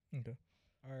Okay.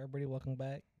 All right, everybody, welcome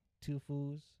back. Two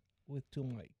fools with two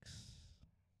mics.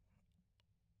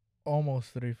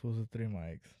 Almost three fools with three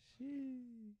mics.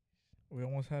 Sheesh. We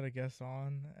almost had a guest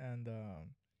on and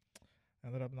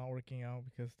ended up not working out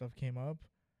because stuff came up.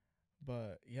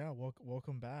 But yeah,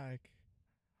 welcome back.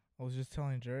 I was just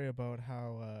telling Jerry about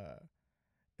how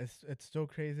it's still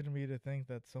crazy to me to think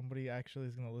that somebody actually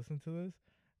is gonna listen to this,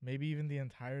 maybe even the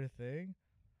entire thing.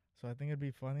 So I think it'd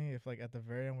be funny if like at the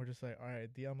very end we're just like, all right,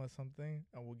 DM us something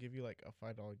and we'll give you like a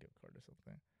 $5 gift card or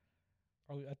something.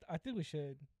 I think we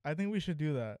should. I think we should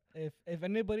do that. If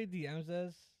anybody DMs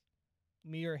us,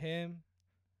 me or him,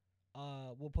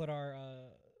 we'll put our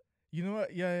You know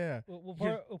what? Yeah.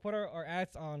 we'll put our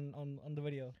ads on the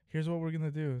video. Here's what we're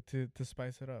gonna do to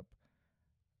spice it up.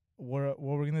 What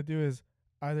we're gonna do is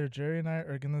either Jerry and I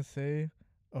are gonna say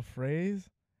a phrase,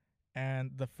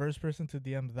 and the first person to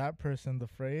DM that person the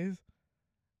phrase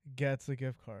gets a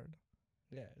gift card,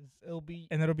 Yeah, it'll be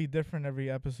and it'll be different every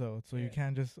episode. So you Yeah.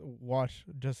 can't just watch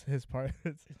just his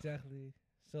parts. exactly.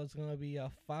 So it's gonna be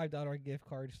a $5 gift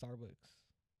card to Starbucks.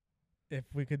 If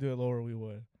we could do it lower, we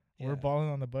would. Yeah. We're balling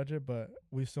on the budget, but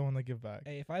we still want to give back.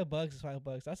 Hey, $5 is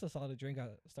 $5. That's a solid drink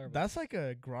at Starbucks. That's like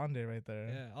a grande right there.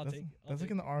 Yeah, I'll that's, take it. That's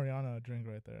like an Ariana drink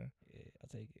right there. Yeah, I'll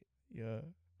take it. Yeah.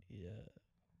 Yeah.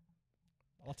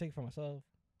 I'll take it for myself.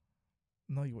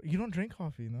 No, you don't drink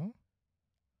coffee, no?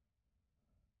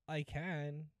 I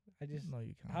can. I just No,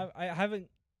 you can't. I haven't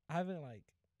like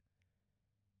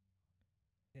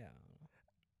yeah.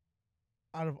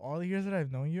 Out of all the years that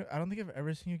I've known you, I don't think I've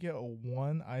ever seen you get a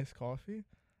one iced coffee.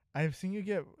 I've seen you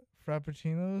get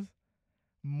frappuccinos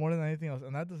more than anything else,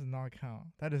 and that does not count.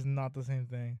 That is not the same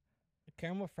thing.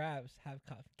 Caramel fraps have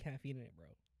caffeine in it, bro.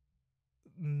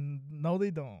 No, they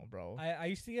don't, bro. I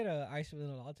used to get a iced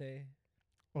vanilla latte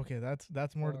Okay,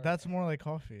 that's more Or- that's more like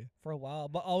coffee. for a while,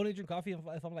 but I only drink coffee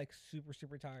if I'm like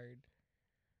super tired.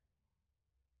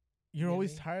 You're get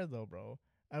always me? tired though, bro.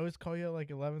 I always call you at like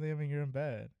 11 a.m. and you're in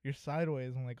bed. You're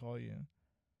sideways when I call you.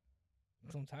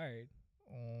 Cause I'm tired.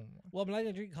 Oh, Well, I'm not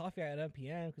gonna drink coffee at 11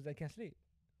 p.m. because I can't sleep.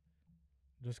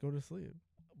 just go to sleep.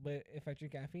 But if I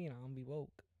drink caffeine, I'm gonna be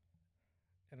woke.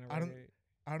 And I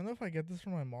don't know if I get this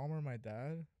from my mom or my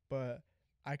dad, but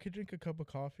I could drink a cup of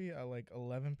coffee at like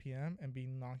 11 p.m. and be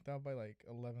knocked out by like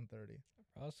 11:30.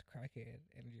 Bro, it's crackhead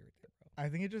energy right there, bro. I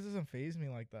think it just doesn't phase me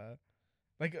like that.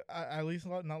 Like at least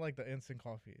not like the instant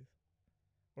coffees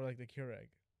or like the Keurig.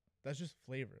 That's just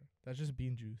flavor. That's just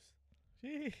bean juice.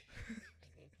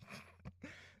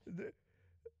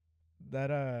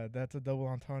 That's a double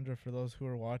entendre for those who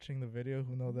are watching the video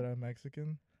who know that I'm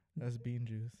Mexican. That's bean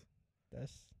juice.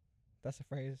 That's a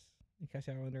phrase. In case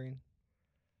you're wondering.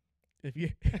 If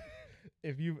you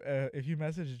if you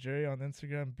message Jerry on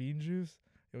Instagram bean juice,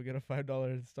 you'll get a $5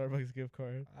 Starbucks gift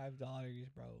card. $5,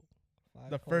 bro.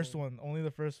 The first one, only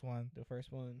the first one. The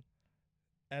first one.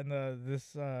 And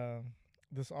this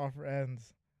offer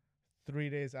ends 3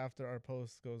 days after our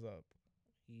post goes up.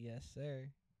 Yes, sir.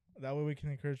 That way we can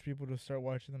encourage people to start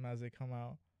watching them as they come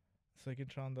out, so you can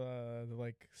turn on the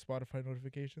like Spotify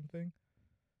notification thing.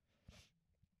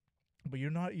 But you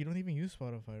don't even use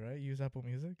Spotify, right? You use Apple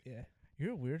Music. Yeah.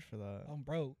 You're weird for that. I'm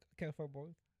broke. Can't afford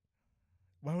both.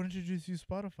 Why wouldn't you just use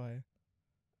Spotify?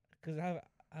 Cause I have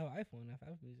an iPhone. I have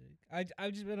Apple Music.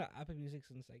 I've just been on Apple Music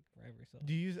since like forever. So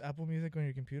Do you use Apple Music on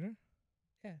your computer?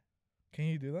 Yeah. Can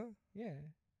you do that? yeah,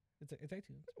 it's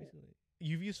iTunes basically.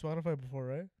 You've used Spotify before,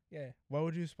 right? Yeah. Why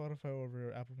would you use Spotify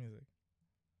over Apple Music?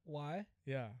 Why?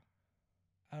 Yeah.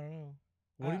 I don't know.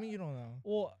 What do you Uh, mean you don't know?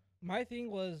 Well, my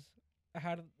thing was I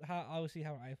had how obviously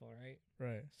have an iPhone, right?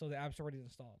 Right. So the app's already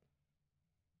installed.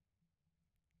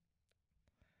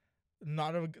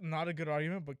 Not a good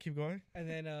argument, but keep going. And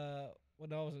then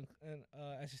when I was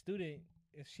as a student,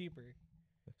 it's cheaper.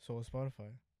 So is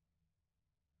Spotify.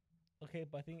 Okay,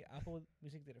 but I think Apple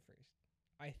Music did it first.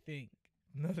 I think.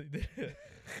 No, they didn't.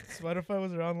 Spotify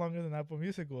was around longer than Apple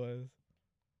Music was.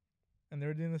 And they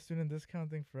were doing the student discount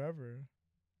thing forever.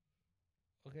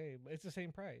 Okay, but it's the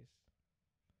same price.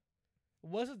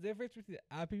 What's the difference between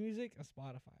Apple Music and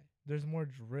Spotify? There's more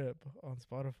drip on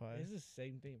Spotify. It's the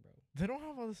same thing, bro. They don't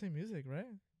have all the same music,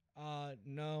 right?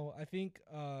 No, I think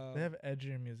They have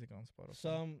edgier music on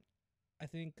Spotify. I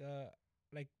think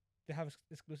like they have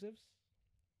exclusives.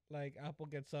 Like Apple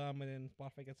gets some, and then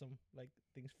Spotify gets some like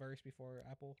things first before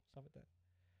Apple, stuff like that.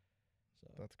 So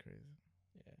That's crazy.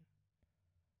 yeah,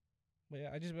 but yeah,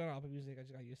 I just been on Apple Music. I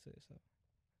just got used to it. So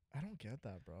I don't get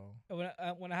that, bro.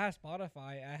 and when I had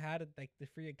Spotify, I had like the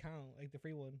free account, like the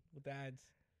free one with the ads.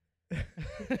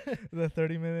 the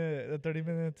 30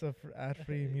 minutes of ad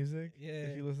free music. Yeah.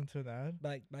 If you listen to an ad.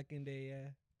 Back in the day,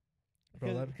 yeah.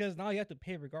 Bro, that Because now you have to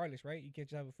pay regardless, right? You can't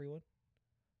just have a free one.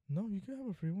 no, you can have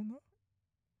a free one though.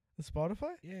 The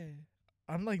Spotify? Yeah.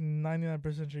 I'm like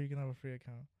 99% sure you can have a free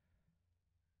account.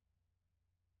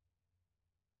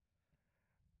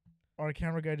 Our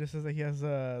camera guy just says that he has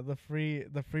the free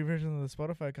version of the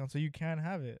Spotify account, so you can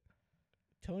have it.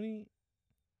 Tony,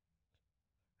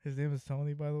 His name is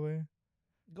Tony, by the way.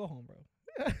 go home, bro.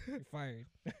 You're fired.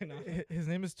 No. His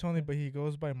name is Tony, but he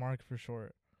goes by Mark for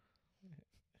short.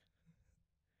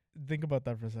 Think about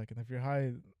that for a second. If you're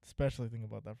high, especially think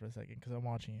about that for a second, because I'm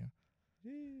watching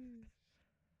you.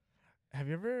 Have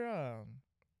you ever?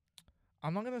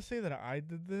 I'm not gonna say that I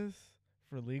did this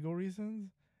for legal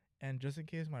reasons, and just in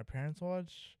case my parents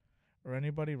watch, or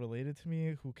anybody related to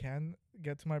me who can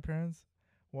get to my parents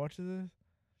watches this.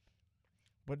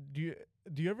 But do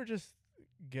you ever just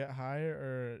get high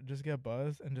or just get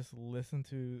buzzed and just listen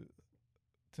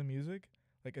to music,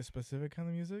 like a specific kind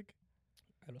of music?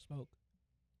 I don't smoke.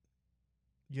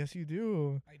 Yes, you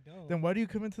do. I don't. Then why do you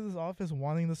come into this office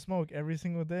wanting to smoke every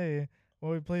single day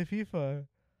while we play FIFA?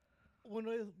 When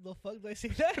the fuck did I say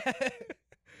that?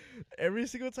 Every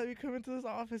single time you come into this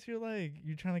office, you're like,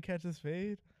 you trying to catch this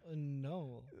fade?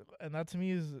 No. And that to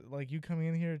me is like you coming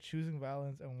in here choosing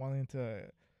violence and wanting to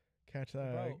catch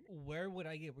that. Bro, where would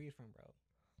I get weed from, bro?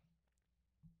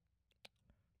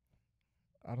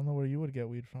 I don't know where you would get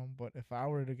weed from, but if I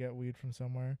were to get weed from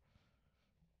somewhere,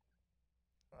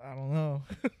 I don't know.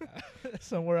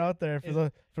 Somewhere out there.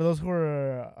 For those who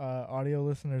are audio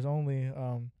listeners only,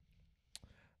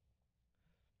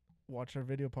 watch our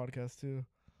video podcast too.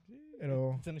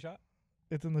 It's in the shop.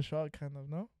 It's in the shot, kind of.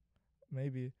 No,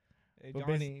 maybe. Hey, But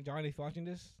Johnny, if you're watching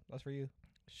this, that's for you.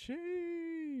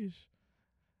 Sheesh.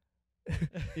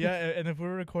 Yeah, and if we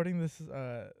were recording this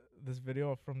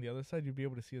video from the other side, you'd be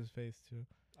able to see his face too.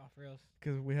 Oh, for reals.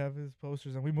 Because we have his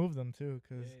posters and we moved them too.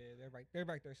 Cause Yeah, they're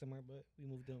back there somewhere, but we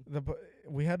moved them.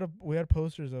 we had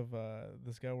posters of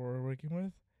this guy we were working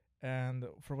with, and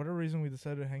for whatever reason we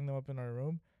decided to hang them up in our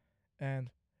room, and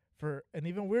for an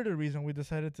even weirder reason we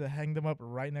decided to hang them up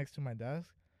right next to my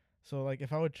desk. So like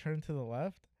if I would turn to the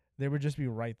left, they would just be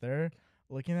right there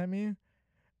looking at me.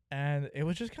 And it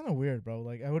was just kind of weird, bro.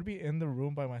 Like, I would be in the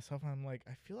room by myself, and I'm like,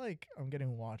 I feel like I'm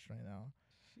getting watched right now.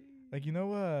 Like, you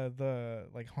know, the,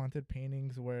 like, haunted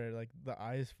paintings where, like, the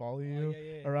eyes follow you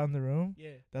around the room?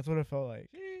 Yeah. That's what it felt like.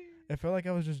 It felt like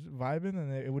I was just vibing,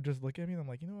 and it would just look at me, and I'm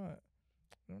like, you know what?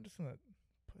 I'm just going to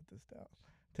put this down.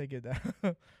 Take it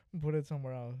down. Put it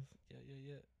somewhere else.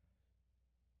 Yeah.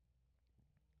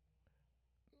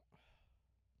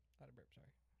 Not a burp, sorry.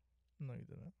 No, you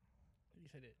didn't.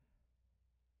 Yes, I did.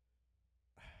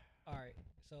 All right,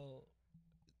 so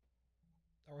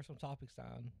there were some topics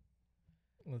down,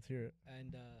 Let's hear it.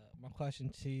 and my question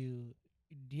to you: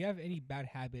 do you have any bad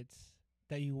habits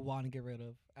that you want to get rid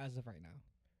of as of right now?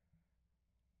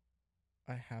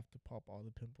 I have to pop all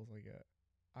the pimples I get.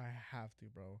 I have to,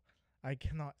 bro. I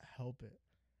cannot help it.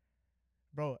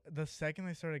 Bro, the second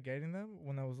I started getting them,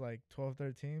 when I was like 12,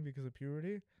 13, because of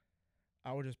puberty,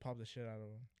 I would just pop the shit out of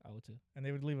them. I would too. And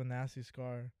they would leave a nasty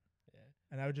scar. Yeah.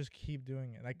 And I would just keep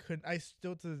doing it. I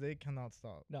still to this day cannot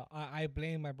stop. No, I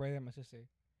blame my brother and my sister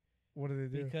What do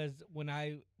they do? because when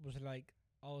I was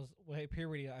when I hit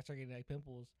puberty, I started getting like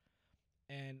pimples,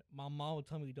 and my mom would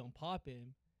tell me don't pop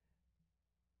him,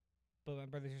 but my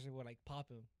brother and sister would like pop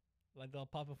him, like they'll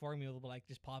pop it for me, or they'll be like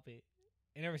just pop it,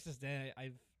 and ever since then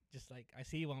I've just like I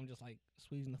see one, I'm just like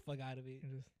squeezing the fuck out of it.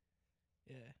 You just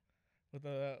Yeah. with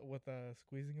the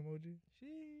squeezing emoji?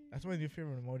 Sheesh. That's my new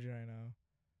favorite emoji right now.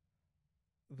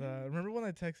 Remember when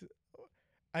I texted?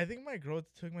 I think my girl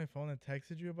took my phone and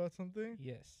texted you about something,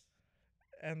 Yes.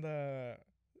 and the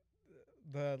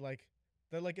like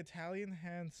Italian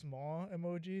hand small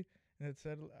emoji, and it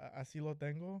said "Así lo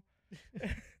tengo,"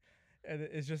 and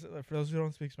it's just for those who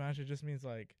don't speak Spanish, it just means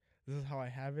like this is how I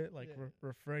have it, like Yeah.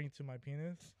 referring to my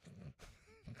penis.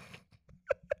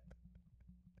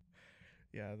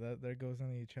 Yeah, that there goes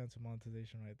any chance of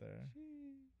monetization right there.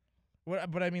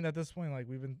 But I mean, at this point, like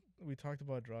we talked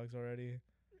about drugs already.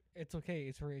 It's okay.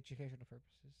 It's for educational purposes.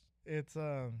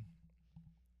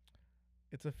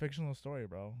 It's a fictional story,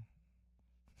 bro.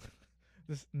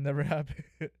 This never happened.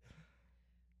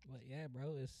 But yeah,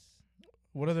 bro, it's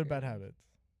What other Scary. bad habits?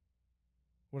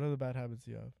 What other bad habits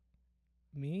do you have?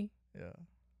 me. Yeah.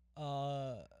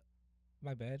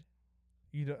 My bed.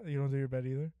 You don't do your bed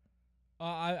either?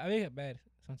 I make it bed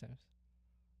sometimes.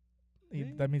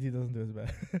 That means he doesn't do his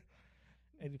bed.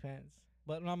 It depends.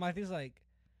 But no, my thing's like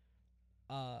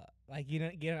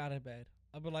getting out of bed.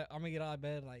 I'll be like, I'm gonna get out of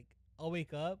bed. Like, I'll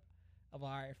wake up. I'm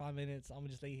like, all right, 5 minutes. I'm gonna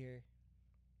just lay here,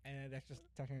 and that's just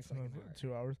turning into like an hour.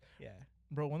 2 hours. Yeah.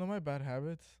 Bro, one of my bad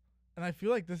habits and I feel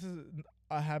like this is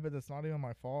a habit that's not even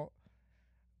my fault,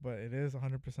 but it is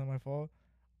 100% my fault.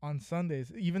 On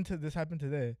Sundays, even to this happened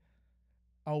today,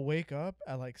 I'll wake up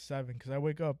at like 7 because I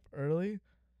wake up early,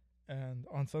 and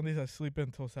on Sundays I sleep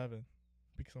until 7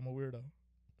 because I'm a weirdo,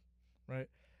 right?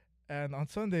 And on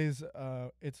Sundays,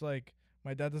 it's like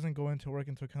my dad doesn't go into work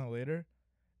until kind of later,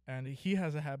 and he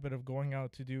has a habit of going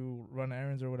out to do run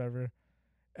errands or whatever,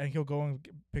 and he'll go and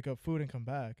pick up food and come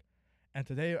back. And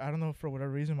today, I don't know, for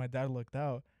whatever reason, my dad looked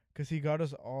out because he got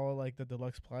us all like the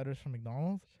deluxe platters from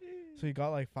McDonald's. So he got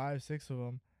like 5, 6 of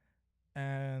them,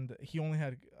 and he only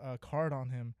had a card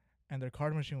on him, and their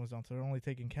card machine was down, so they're only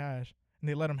taking cash, and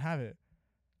they let him have it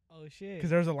Oh shit. because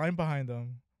there was a line behind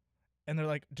them, and they're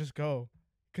like, just go,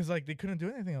 because like they couldn't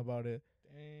do anything about it.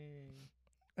 Dang.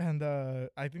 And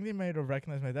I think they might have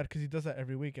recognized my dad because he does that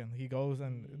every weekend. He goes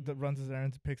and runs his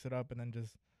errands, picks it up, and then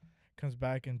just comes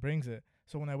back and brings it.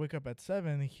 So when I wake up at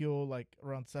 7, he'll like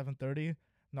around 7:30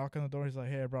 knock on the door. He's like,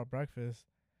 "Hey, I brought breakfast."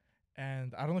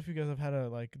 And I don't know if you guys have had a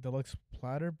like deluxe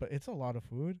platter, but it's a lot of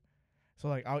food. So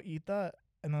like I'll eat that,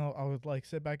 and then I would like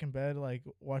sit back in bed, like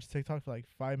watch TikTok for like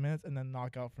 5 minutes, and then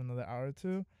knock out for another hour or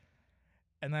two.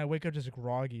 And then I wake up just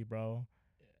groggy, bro.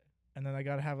 And then I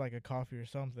gotta have like a coffee or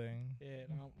something. Yeah,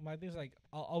 no, my thing's like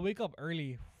I'll wake up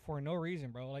early for no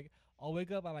reason, bro. Like I'll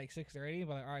wake up at like 6:30,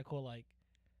 but like all right, cool, like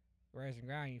rise and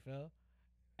grind, you feel?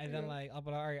 And then Yeah. like I'll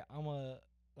be like, all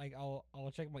right,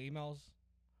 I'll check my emails.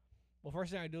 Well,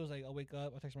 first thing I do is like I'll wake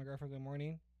up, I'll text my girlfriend good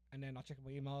morning, and then I'll check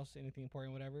my emails, anything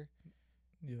important, whatever.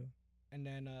 Yeah. And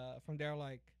then from there,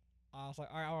 like I was like,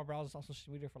 all right, I'll browse on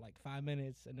social media for like 5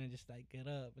 minutes, and then just like get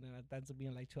up, and then that ends up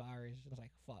being like 2 hours. And it's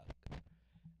like fuck.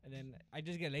 And then I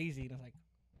just get lazy, and it's like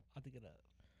I have to get up.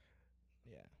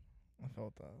 Yeah. I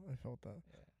felt that. I felt that.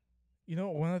 Yeah. You know,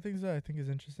 one of the things that I think is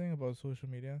interesting about social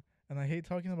media, and I hate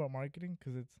talking about marketing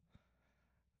because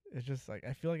it's just like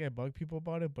I feel like I bug people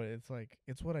about it, but it's like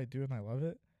it's what I do and I love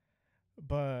it.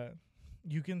 But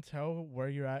you can tell where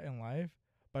you're at in life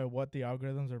by what the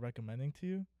algorithms are recommending to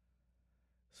you.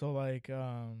 So like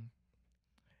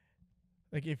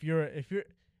if you're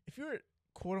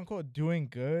quote unquote doing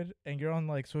good and you're on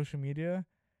like social media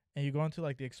and you go into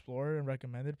like the explorer and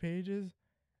recommended pages,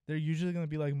 they're usually going to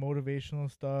be like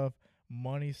motivational stuff,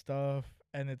 money stuff,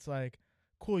 and it's like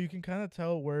cool, you can kind of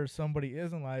tell where somebody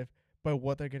is in life by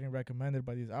what they're getting recommended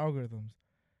by these algorithms,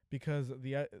 because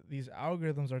these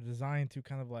algorithms are designed to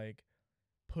kind of like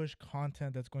push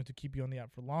content that's going to keep you on the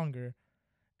app for longer.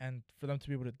 And for them to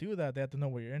be able to do that, they have to know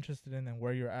what you're interested in and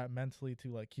where you're at mentally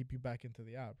to like keep you back into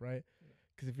the app, right?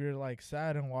 Because if you're like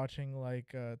sad and watching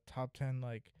like top 10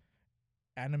 like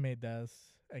anime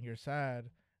deaths and you're sad,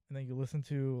 and then you listen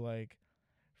to like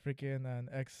freaking an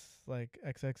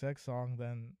XXX song,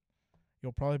 then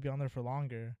you'll probably be on there for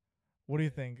longer. What do you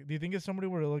think? Do you think if somebody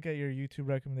were to look at your YouTube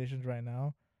recommendations right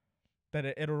now, that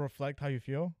it'll reflect how you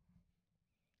feel?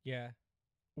 Yeah.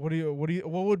 What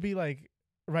would be like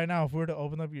right now if we were to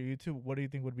open up your YouTube? What do you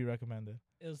think would be recommended?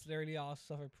 It was literally all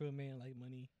self improvement, like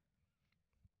money.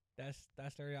 That's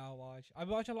literally all I watch. I've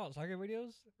been watching a lot of soccer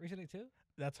videos recently too.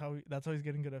 That's how he's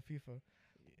getting good at FIFA.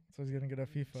 That's how he's getting good at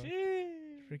FIFA.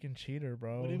 Jeez. Freaking cheater,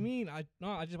 bro. What do you mean? I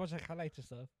just watch like highlights and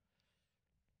stuff.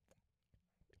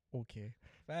 Okay.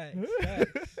 Facts.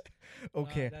 Facts.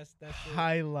 Okay. That's it.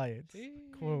 Highlights. Jeez.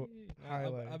 Quote, I'll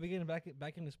highlights. be getting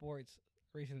back into sports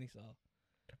recently, so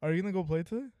Are you gonna go play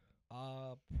today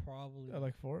probably at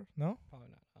like 4? No. probably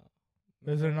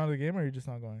not. Is there not a game, or are you just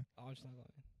not going? I'm just not going.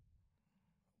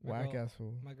 My Whack girl- ass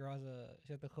fool. My girl has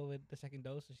she had the COVID, the second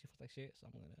dose, and she feels like shit. So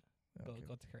I'm gonna Okay.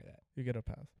 go take care of that. You get a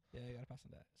pass. Yeah, I gotta pass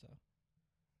on that. So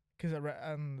Cause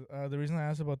the reason I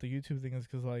asked about the YouTube thing is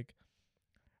because like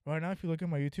right now, if you look at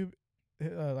my YouTube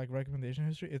like recommendation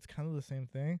history, it's kind of the same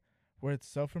thing, where it's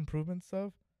self improvement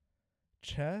stuff,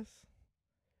 chess,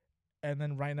 and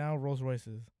then right now Rolls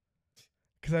Royces.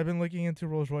 Cause I've been looking into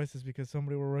Rolls Royces because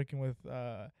somebody we're working with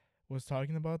was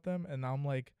talking about them, and now I'm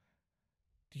like,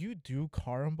 do you do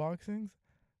car unboxings?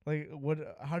 Like,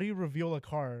 what? How do you reveal a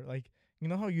car? Like, you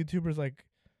know how YouTubers like,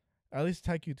 at least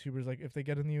tech YouTubers, like if they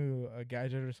get a new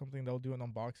gadget or something, they'll do an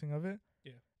unboxing of it.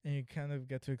 Yeah. And you kind of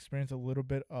get to experience a little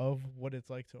bit of what it's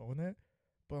like to own it.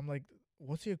 But I'm like,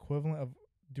 what's the equivalent of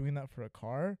doing that for a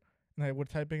car? And I would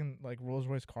type in like Rolls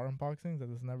Royce car unboxings,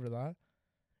 and it's never that.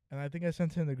 And I think I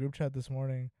sent it in the group chat this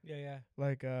morning, yeah.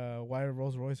 like why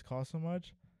Rolls Royce cost so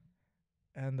much.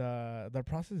 And the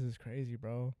process is crazy,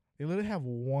 bro. They literally have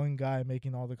one guy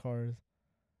making all the cars.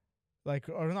 Like,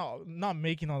 or not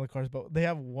making all the cars, but they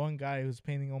have one guy who's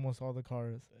painting almost all the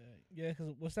cars. Yeah,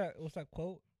 cause what's that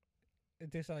quote?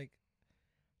 It takes like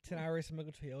 10 hours to make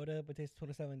a Toyota, but it takes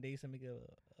 27 days to make a.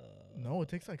 No, it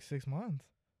takes like 6 months.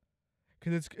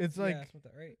 Cause it's like yeah,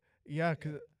 something right. yeah,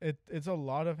 cause it's a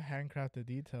lot of handcrafted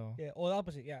detail. Yeah, or the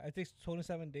opposite. Yeah, it takes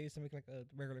 27 days to make like a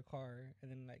regular car, and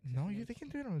then like 6 No, you months, they can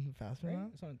do it even faster right? than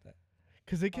that. Something like that.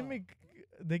 Cause Oh.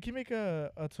 they can make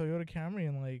a Toyota Camry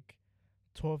in like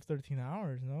 12, 13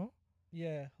 hours. No.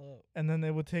 Yeah. Hold up. And then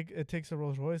it takes a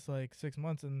Rolls Royce like 6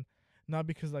 months, and not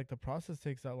because like the process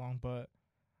takes that long, but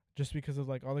just because of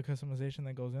like all the customization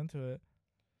that goes into it.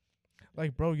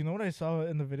 Like, bro, you know what I saw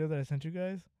in the video that I sent you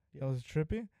guys? Yeah. That was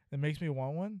trippy. It makes me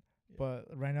want one, Yeah. but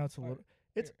right now it's a Alright, little.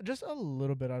 It's just a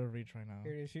little bit out of reach right now.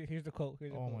 Here it is. Here's the quote.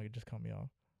 Here's the Oh quote. my, you just cut me off.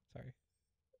 Sorry.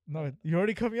 No, you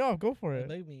already cut me off. Go for it.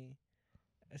 Believe me.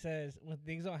 It says when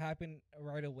things don't happen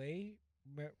right away,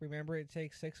 remember it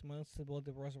takes 6 months to build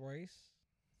the Rolls Royce,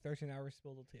 13 hours to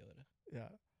build a Toyota. Yeah,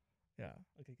 yeah.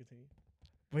 Okay, continue.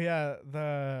 But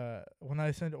yeah, when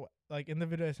I sent like in the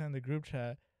video I sent in the group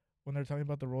chat when they're talking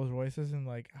about the Rolls Royces and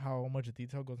like how much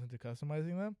detail goes into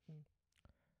customizing them,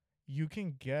 you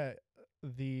can get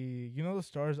the the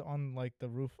stars on like the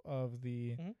roof of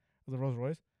the Rolls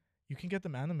Royce. You can get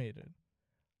them animated.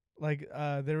 Like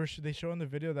they show in the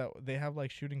video that they have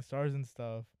like shooting stars and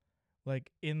stuff,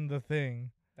 like in the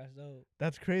thing. That's dope.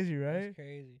 That's crazy, right? That's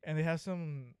crazy. And they have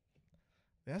some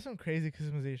crazy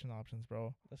customization options,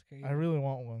 bro. That's crazy. I really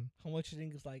want one. How much you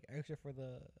think is like extra for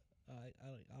the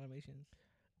animations?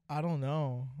 I don't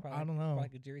know. Probably, I don't know.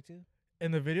 Like a jury too.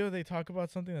 In the video, they talk about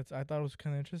something that's I thought was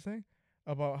kind of interesting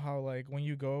about how like when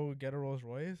you go get a Rolls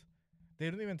Royce, they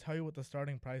don't even tell you what the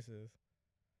starting price is.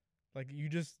 Like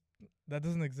that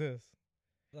doesn't exist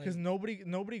because nobody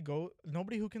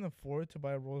who can afford to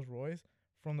buy a Rolls Royce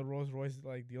from the Rolls Royce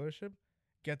like dealership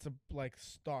gets a like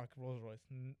stock Rolls Royce.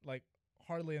 Like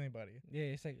hardly anybody. Yeah,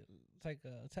 it's like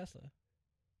a Tesla.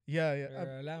 Yeah, yeah.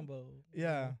 Or a Lambo.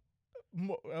 Yeah,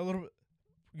 a little bit.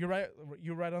 You're right.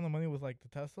 You're right on the money with like the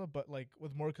Tesla, but like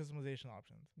with more customization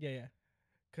options. Yeah.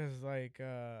 Cause like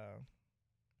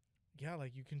yeah,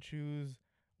 like you can choose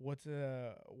what's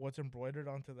embroidered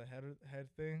onto the head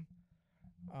thing,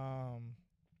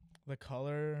 the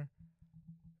color,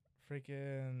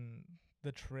 freaking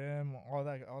the trim, all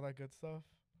that good stuff.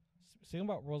 Speaking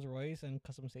about Rolls Royce and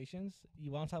customizations,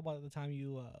 you want to talk about the time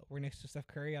you were next to Steph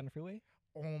Curry on the freeway?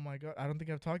 Oh my god, I don't think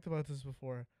I've talked about this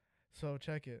before. So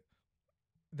check it.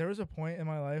 There was a point in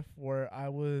my life where I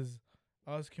was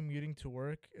commuting to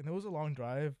work, and it was a long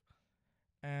drive.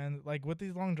 And like with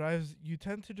these long drives, you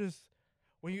tend to just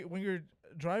when you're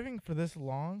driving for this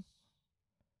long.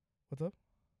 What's up?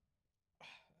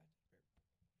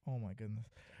 Oh my goodness.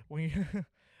 When you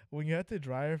when you have to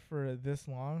drive for this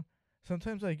long,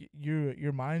 sometimes like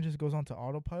your mind just goes onto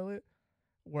autopilot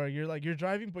where you're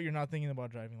driving but you're not thinking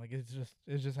about driving. Like it's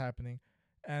just happening.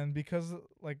 And because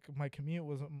like my commute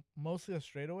was mostly a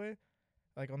straightaway,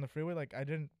 like on the freeway, like I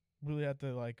didn't really have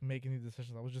to like make any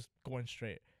decisions. I was just going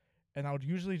straight. And I would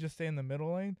usually just stay in the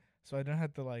middle lane, so I didn't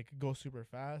have to like go super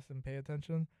fast and pay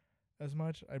attention as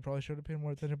much. I probably should have paid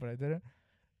more attention, but I didn't.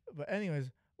 But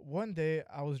anyways, one day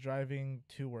I was driving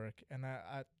to work, and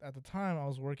at the time I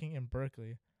was working in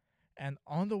Berkeley, and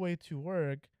on the way to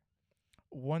work,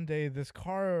 one day this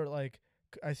car like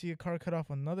I see a car cut off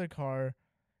another car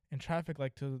in traffic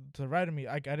like to the right of me.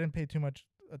 I didn't pay too much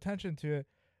attention to it,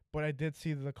 but I did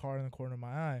see the car in the corner of my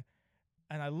eye.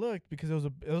 And I looked because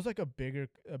it was like a bigger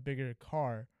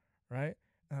car, right?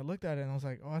 And I looked at it and I was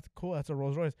like, "Oh, that's cool. That's a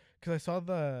Rolls Royce." Because I saw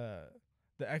the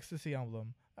ecstasy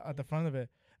emblem at the front of it.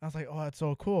 And I was like, "Oh, that's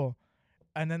so cool."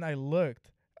 And then I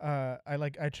looked.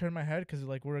 I turned my head because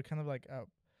like we're kind of like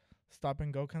stop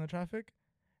and go kind of traffic,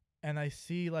 and I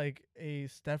see like a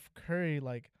Steph Curry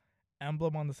like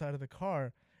emblem on the side of the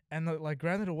car. And like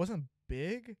granted, it wasn't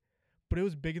big, but it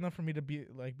was big enough for me to be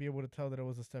able to tell that it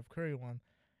was a Steph Curry one.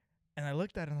 And I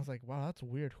looked at it and I was like, wow, that's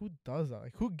weird. Who does that?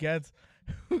 Like, who gets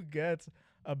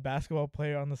a basketball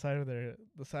player on the side of the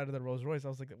side of the Rolls Royce? I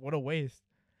was like, what a waste.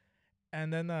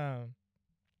 And then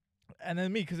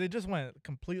me, because it just went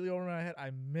completely over my head.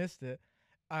 I missed it.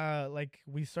 Like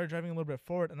we started driving a little bit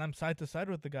forward, and I'm side to side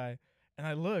with the guy. And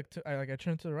I looked, I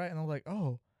turned to the right, and I was like,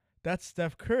 oh, that's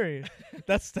Steph Curry.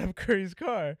 That's Steph Curry's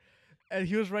car. And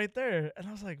he was right there. And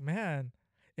I was like, man,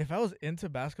 if I was into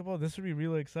basketball, this would be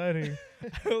really exciting.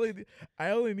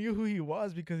 I only knew who he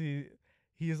was because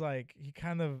he's like he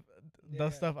kind of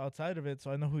does stuff outside of it,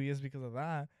 so I know who he is because of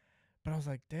that. But I was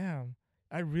like, damn,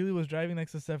 I really was driving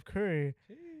next to Steph Curry.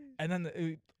 Jeez. And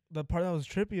then the part that was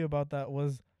trippy about that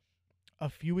was a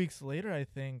few weeks later, I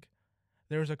think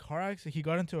there was a car accident. He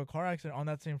got into a car accident on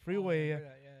that same freeway,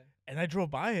 and I drove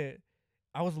by it.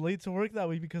 I was late to work that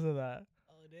week because of that.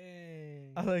 Oh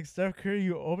dang! I was like, Steph Curry,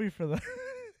 you owe me for that.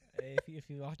 Hey, if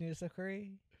you watching Steph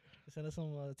Curry, send us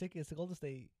some tickets to Golden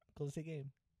State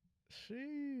game.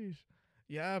 Sheesh.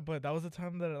 Yeah, but that was the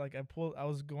time that like I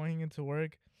was going into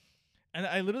work, and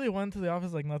I literally went to the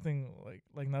office like nothing,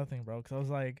 like nothing, bro. Because I was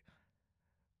like,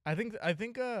 I think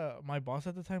my boss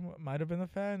at the time might have been a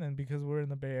fan, and because we're in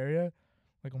the Bay Area,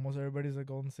 like almost everybody's a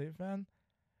Golden State fan.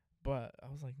 But I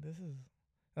was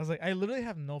like, I literally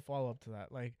have no follow up to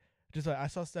that. Like, just like I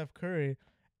saw Steph Curry,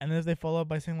 and then if they follow up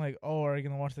by saying like, "Oh, are you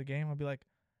gonna watch the game?" I'll be like,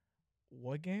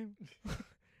 "What game?"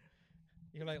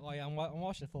 You're like, oh yeah, I'm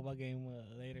watching the football game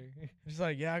later. Just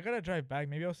like, yeah, I gotta drive back.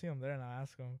 Maybe I'll see him there and I'll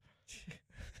ask him.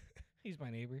 He's my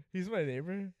neighbor. He's my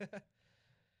neighbor.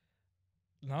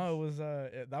 No, it was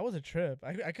that was a trip.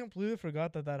 I completely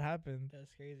forgot that happened.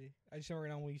 That's crazy. I just remember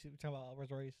now when you talking about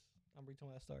Rolls Royce. I'm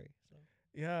retelling that story. So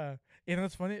Yeah, you know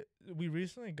it's funny. We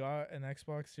recently got an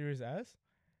Xbox Series S,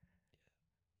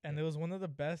 and it was one of the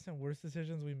best and worst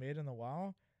decisions we made in a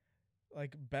while.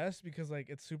 Like best because like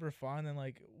it's super fun and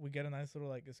like we get a nice little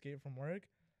like escape from work.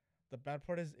 The bad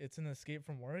part is it's an escape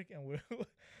from work, and we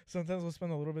sometimes we'll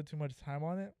spend a little bit too much time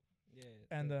on it.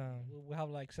 yeah, And we'll have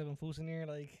like 7 fools in here,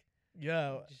 like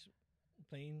yeah, just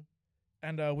playing.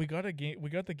 and we got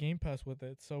the Game Pass with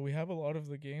it, so we have a lot of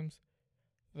the games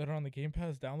that are on the Game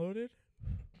Pass downloaded,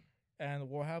 and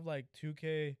we'll have like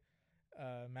 2K,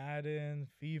 Madden,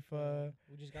 FIFA,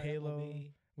 We just got Halo. MLB.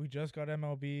 We just got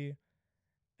MLB,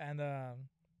 and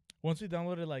once we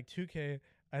downloaded like 2K,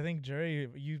 I think Jerry,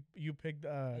 you picked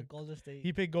Golden State.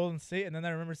 he picked Golden State, and then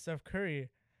I remember Steph Curry.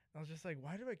 I was just like,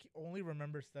 why do I only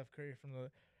remember Steph Curry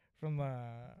from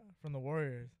the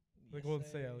Warriors, the Yes, Golden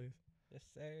State sir. at least? Yes,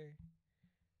 sir.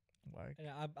 Like And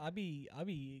I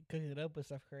be cooking it up with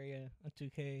Steph Curry on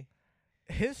 2K.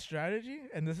 his strategy,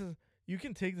 and this is you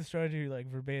can take the strategy like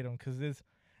verbatim because this,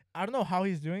 I don't know how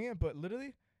he's doing it, but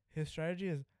literally his strategy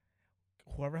is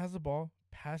whoever has the ball,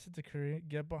 pass it to Curry,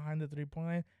 get behind the 3-point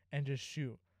line, and just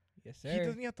shoot. Yes, He sir.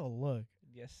 doesn't even have to look.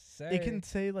 Yes, sir. It can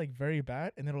say like very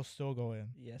bad, and it'll still go in.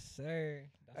 Yes, sir.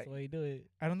 That's I- the way you do it.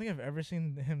 I don't think I've ever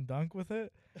seen him dunk with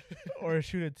it or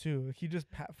shoot it too. He just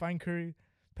find Curry,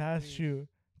 pass, Threes. shoot,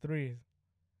 threes.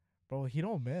 Bro, he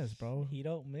don't miss, bro. He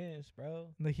don't miss, bro.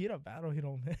 In the heat of battle, he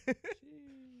don't miss.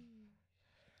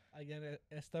 Again,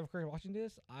 as Steph Curry watching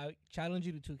this, I challenge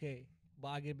you to 2K, but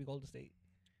I get be Golden State.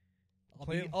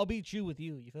 Play him. I'll beat you with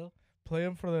you. You feel? Play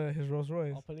him for his Rolls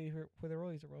Royce. I'll play for the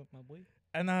Royals, my boy.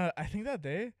 And I think that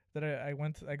day that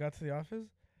I got to the office,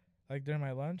 like during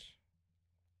my lunch,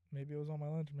 maybe it was on my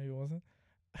lunch, maybe it wasn't.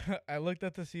 I looked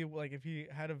up to see like if he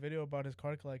had a video about his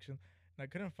card collection, and I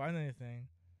couldn't find anything.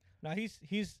 Now he's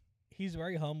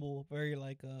very humble, very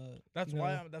like That's you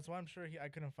why know, that's why I'm sure I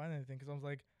couldn't find anything because I was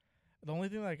like, the only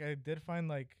thing like I did find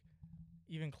like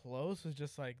even close was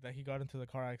just like that he got into the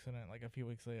car accident like a few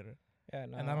weeks later, yeah.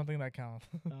 No, and I don't think that counts.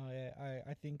 no, yeah.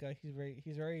 I think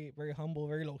he's very humble,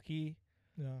 very low key.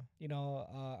 Yeah. You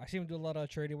know, I see him do a lot of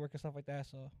charity work and stuff like that.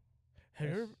 So Have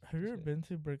you ever, That's- have you that's ever good. been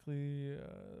to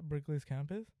Berkeley's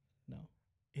campus? no,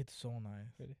 It's so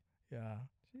nice. Really? Yeah.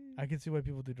 I can see why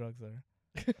people do drugs there.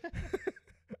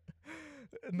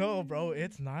 No, bro,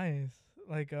 it's nice.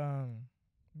 Like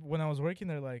when I was working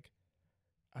there, like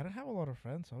I didn't have a lot of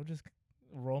friends, so I would just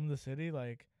roam the city.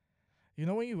 Like, you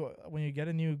know when you get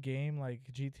a new game like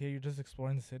GTA, you're just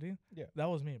exploring the city. Yeah. That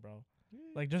was me, bro.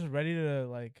 Like just ready to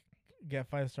like get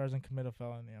 5 stars and commit a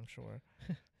felony. I'm sure.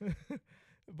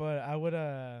 But I would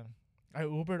I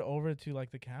Ubered over to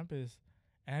like the campus,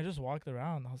 and I just walked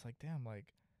around. I was like, damn,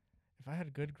 like if I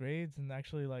had good grades and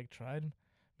actually like tried,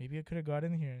 maybe I could have got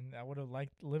in here and I would have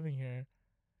liked living here.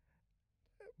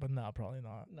 But no, probably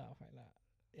not. no, probably not.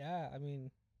 Yeah, I mean,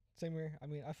 same here. I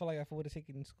mean, I feel like if I would have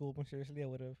taken school more seriously, I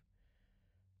would have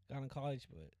gone to college.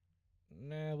 But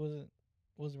nah, it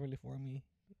wasn't really for me.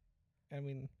 I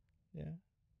mean, yeah.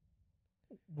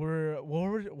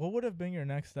 What would have been your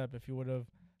next step if you would have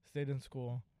stayed in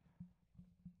school?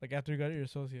 Like after you got your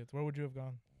associates, where would you have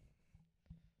gone?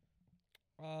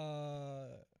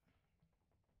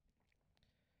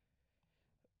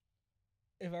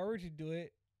 If I were to do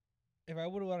it, if I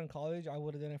would have gone in college, I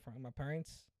would have done it for my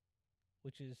parents,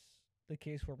 which is the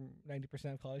case for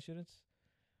 90% of college students.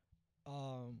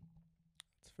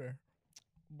 It's fair.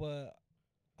 But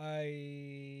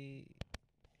because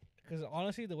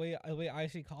honestly, the way I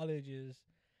see college is,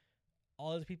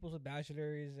 all these people with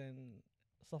bachelors and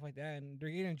stuff like that, and they're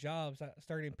getting jobs that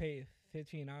starting pay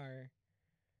 $15 an hour,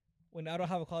 when I don't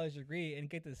have a college degree and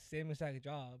get the same exact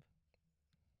job.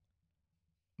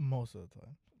 Most of the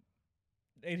time.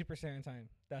 80% of the time,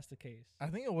 that's the case. I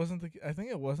think it wasn't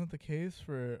the case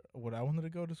for what I wanted to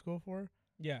go to school for.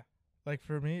 Yeah, Like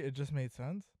for me, it just made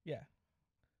sense. yeah.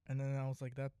 And then I was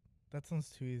like, that sounds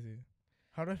too easy.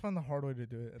 How do I find the hard way to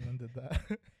do it? And then did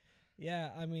that.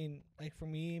 Yeah, I mean, like for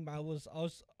me, I was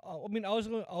going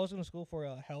to school for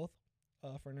health,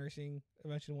 for nursing.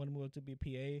 Eventually, want to move to be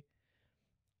a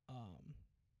PA. Um,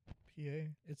 PA.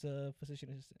 it's a physician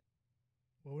assistant.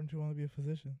 Why wouldn't you want to be a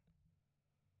physician?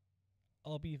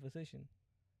 I'll be a physician.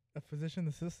 A physician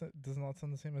assistant does not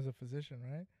sound the same as a physician,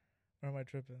 right? Or am I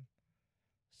tripping?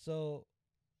 So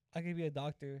I could be a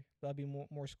doctor. That'll be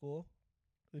more school.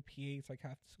 The PA is like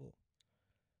half the school.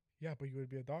 Yeah, but you would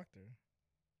be a doctor.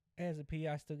 As a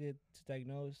PA, I still get to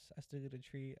diagnose. I still get to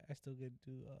treat. I still get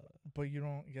to But you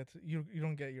don't get to you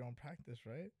don't get your own practice,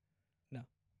 right? No.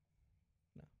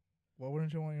 No. Why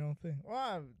wouldn't you want your own thing?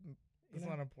 Well, it's know?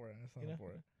 not important. It's not You know?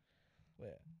 important.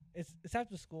 But it's half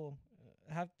the school.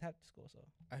 Half the school. So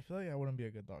I feel like I wouldn't be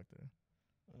a good doctor.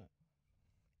 Why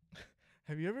not?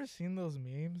 Have you ever seen those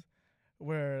memes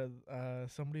where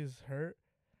somebody's hurt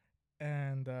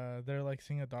and they're like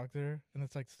seeing a doctor and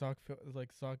it's like stock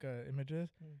images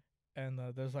Hmm. and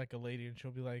there's like a lady and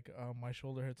she'll be like, my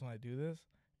shoulder hurts when I do this,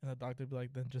 and the doctor be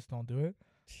like, then just don't do it.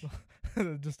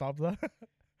 Just stop that.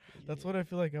 That's what I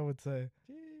feel like I would say.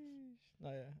 Jeez. No,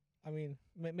 yeah. I mean,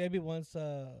 maybe once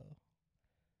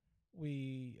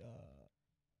we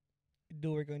do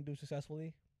what we're going to do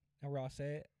successfully, and we're all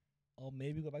set, I'll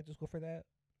maybe go back to school for that.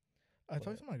 I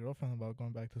talked to my girlfriend about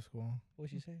going back to school.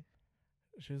 What'd she say?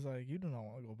 She was like, you do not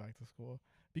want to go back to school.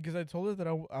 Because I told her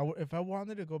that if I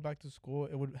wanted to go back to school,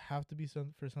 it would have to be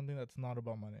for something that's not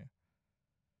about money.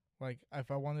 Like, if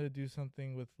I wanted to do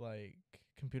something with, like,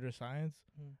 computer science,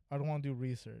 Hmm. I don't want to do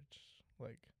research.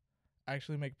 Like,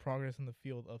 actually make progress in the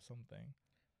field of something.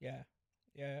 Yeah,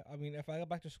 yeah. I mean, if I go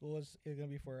back to school, it's gonna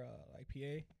be for like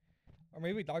PA, or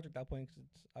maybe doctor at that point, because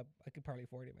I could probably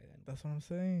afford it by then. That's what I'm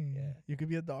saying. Yeah. You could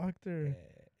be a doctor.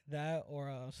 Yeah, that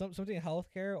or something in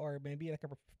healthcare, or maybe like a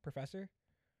professor,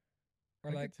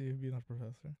 or I like could see you being a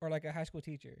professor. or like a high school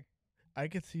teacher. I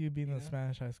could see you being You a know?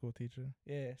 Spanish high school teacher.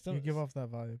 Yeah, You give off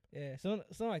that vibe. Yeah,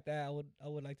 something like that. I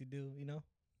would like to do. You know,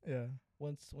 Yeah.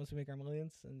 once we make our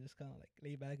millions and just kind of like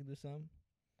lay back and do something.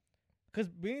 Cause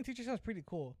being a teacher sounds pretty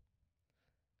cool.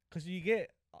 Cause you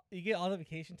get all the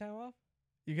vacation time off.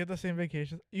 You get the same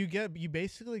vacations. You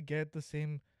basically get the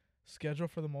same schedule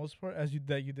for the most part as you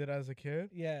did as a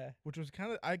kid, Yeah, which was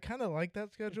I kind of like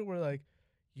that schedule where like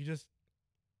you just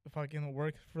fucking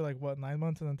work for like 9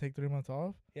 months and then take 3 months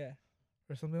off yeah,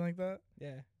 or something like that.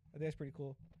 yeah. I think that's pretty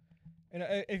cool. And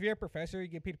if you're a professor, you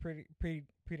get paid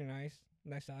pretty nice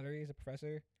salary as a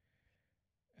professor.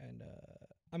 And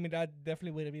I mean that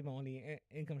definitely would be my only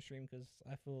income stream, because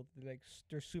I feel like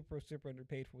they're super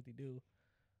underpaid for what they do.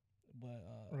 But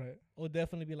Right. it would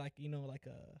definitely be like like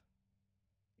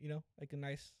a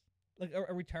nice like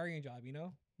a retiring job,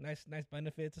 nice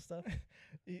benefits and stuff.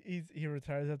 He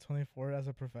retires at 24 as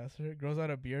a professor, grows out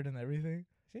a beard and everything.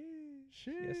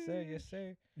 Yes sir, yes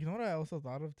sir. You know what I also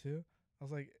thought of too? I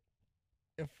was like,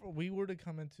 if we were to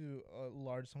come into a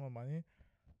large sum of money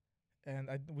and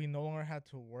we no longer had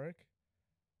to work,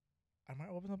 I might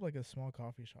open up like a small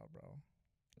coffee shop, bro.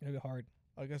 It'll be hard.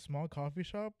 Like a small coffee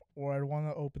shop, or I'd want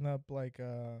to open up like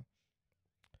a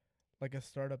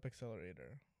startup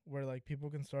accelerator where like people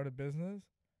can start a business,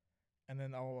 and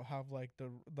then I'll have like the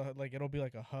like it'll be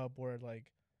like a hub where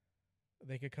like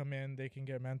they could come in, they can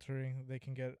get mentoring, they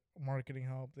can get marketing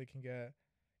help, they can get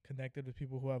connected with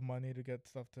people who have money to get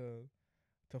stuff to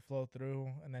flow through,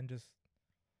 and then just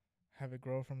have it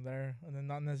grow from there, and then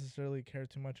not necessarily care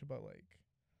too much about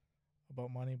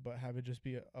money, but have it just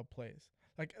be a place.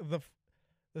 Like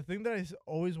the thing that I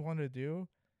always wanted to do,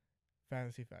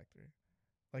 Fantasy Factory.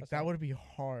 Like What's that that? would be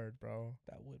hard, bro.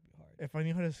 That would be hard. If I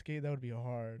knew how to skate, that would be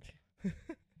hard.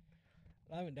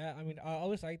 I mean, I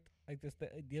always liked this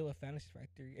the idea with Fantasy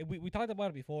Factory. We talked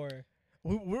about it before.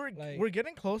 We're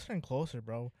getting closer and closer,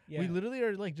 bro. Yeah. We literally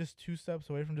are like just 2 steps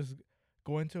away from just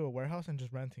going to a warehouse and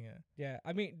just renting it. Yeah,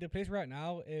 I mean, the place we're at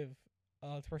now, if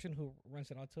the person who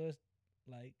rents it out to us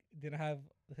like didn't have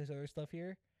his other stuff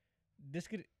here, this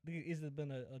could easily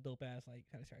been a dope ass like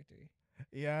Fantasy Factory,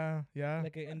 Yeah,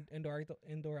 like an indoor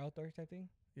outdoor type thing.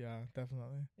 yeah,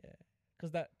 definitely. Yeah,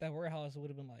 because that warehouse would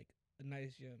have been like a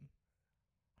nice gym,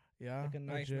 Yeah, like a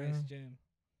nice gym.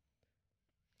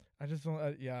 I just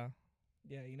don't. Yeah,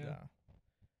 Yeah, yeah.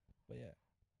 But yeah,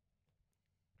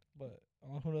 but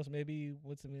who knows? Maybe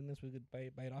with some millions we could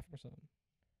buy it off or something.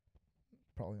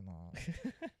 Probably not.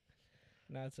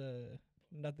 Nah, it's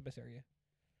not the best area.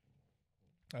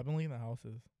 I've been looking at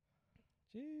houses.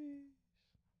 Jeez.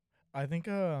 I think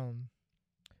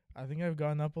I've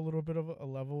gotten up a little bit of a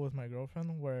level with my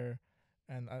girlfriend where,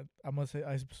 and I must say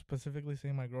I specifically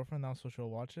say my girlfriend now, so she'll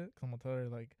watch it. 'Cause I'm gonna tell her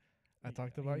like I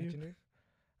talked about you. mentioned her?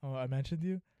 Oh, I mentioned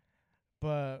you,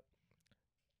 but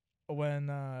when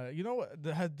you know what,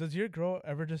 does your girl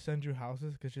ever just send you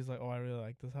houses because she's like, oh, I really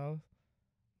like this house?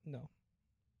 No.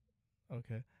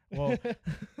 Okay. Well,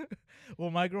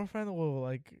 well, my girlfriend will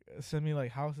like send me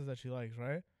like houses that she likes,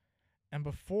 right? And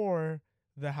before,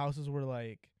 the houses were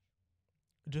like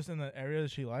just in the area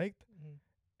that she liked, Mhm.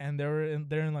 and they're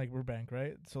in like Burbank,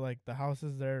 right? So like the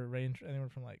houses there range anywhere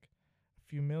from like a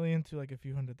few million to like a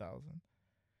few 100,000.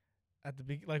 At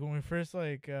the like when we first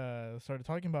like started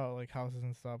talking about like houses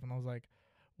and stuff, and I was like,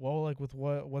 well, like with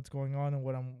what's going on and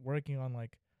what I'm working on,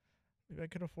 like maybe I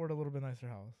could afford a little bit nicer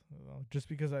house, you know, just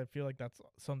because I feel like that's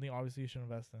something obviously you should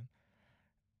invest in.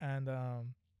 And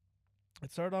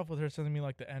it started off with her sending me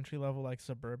like the entry level like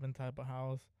suburban type of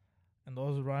house, and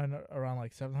those run around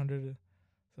like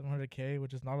 700K,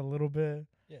 which is not a little bit,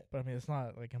 Yeah. but I mean it's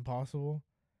not like impossible.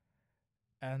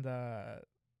 And a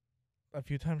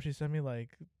few times she sent me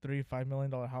like $3-5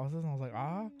 million houses, and I was like,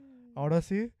 ahora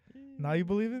sí, now you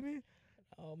believe in me?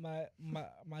 Oh,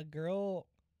 my girl,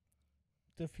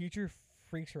 the future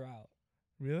freaks her out.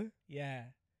 Really? Yeah.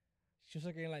 She's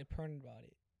like getting like paranoid about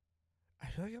it. I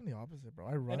feel like I'm the opposite, bro.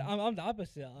 I And run I'm the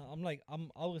opposite. I'm like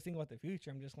I'm always thinking about the future.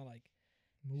 I'm just gonna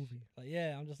movie. like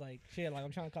yeah. I'm just like shit. Like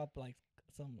I'm trying to cop like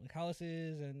some like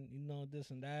houses and this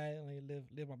and that. And, like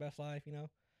live my best life.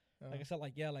 Like I said,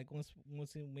 like yeah. Like once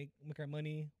we make our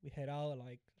money, we head out.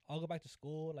 Like I'll go back to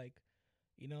school. Like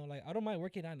like I don't mind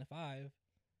working 9 to 5.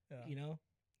 Yeah. You know,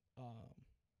 um.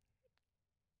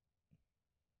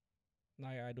 No,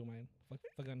 yeah, I do mind.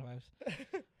 Fuck 9 to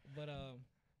 5s. But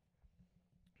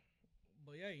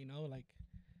but yeah, like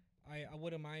I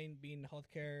wouldn't mind being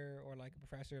healthcare or like a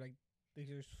professor. Like these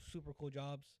are super cool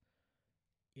jobs.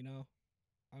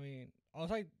 I mean, I was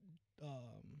like,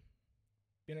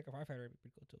 being like a firefighter would be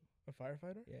pretty cool too. A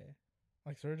firefighter? Yeah,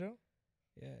 Like Sergio?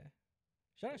 yeah.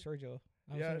 Shout out Sergio.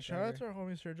 Yeah, shout out to our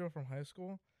homie Sergio from high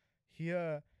school. He's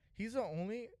the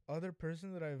only other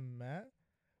person that I've met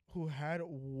who had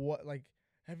what like.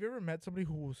 Have you ever met somebody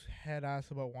who's head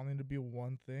ass about wanting to be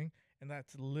one thing and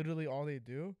that's literally all they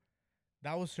do?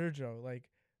 That was Sergio. Like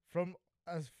from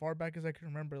as far back as I can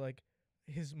remember, like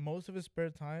his most of his spare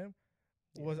time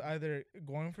was either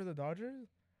going for the Dodgers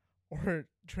or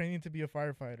training to be a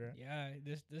firefighter. Yeah,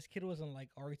 this kid was in like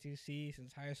ROTC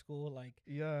since high school. Like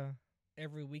Yeah.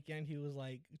 every weekend he was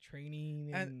like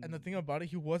training. And the thing about it,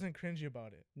 he wasn't cringy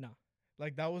about it. No.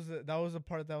 Like that was the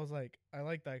part that was like, I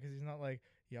like that because he's not like,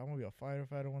 yeah, I want to be a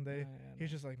firefighter one day. He's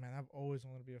just like, man, I've always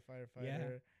wanted to be a firefighter.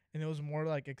 Yeah. And it was more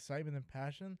like excitement and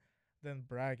passion than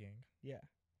bragging. Yeah.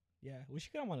 Yeah, we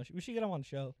should get him on. We should get him on the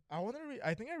show.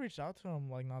 I think I reached out to him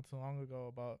like not too long ago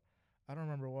about, I don't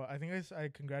remember what. I think I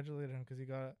congratulated him because he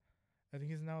got. I think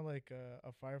he's now like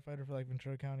a firefighter for like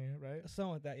Ventura County, right?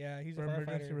 Something like that. Yeah, he's or a firefighter.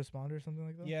 Emergency responder or something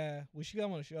like that. Yeah, we should get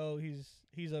him on the show.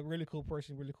 He's a really cool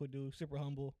person, really cool dude, super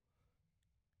humble,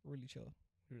 really chill.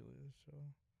 He really is chill.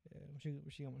 Yeah, we should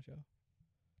get him on the show.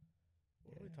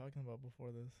 What were we talking about before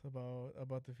this?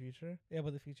 About the future? Yeah,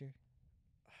 about the future.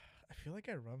 I feel like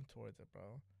I run towards it,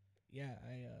 bro. Yeah,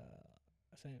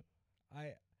 same.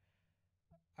 I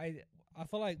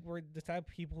feel like we're the type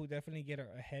of people who definitely get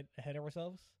ahead of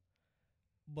ourselves,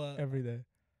 but Every day.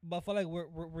 But I feel like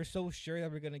we're so sure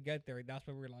that we're gonna get there. That's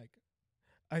why we're like,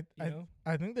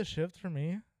 I think the shift for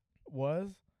me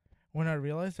was when I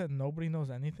realized that nobody knows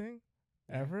anything,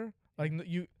 ever. Like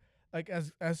you, like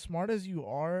as smart as you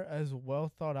are, as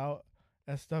well thought out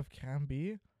as stuff can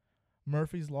be,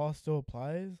 Murphy's Law still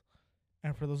applies.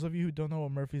 And for those of you who don't know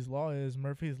what Murphy's Law is,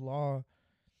 Murphy's Law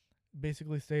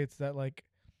basically states that like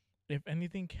if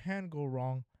anything can go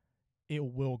wrong, it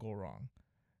will go wrong.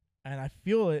 And I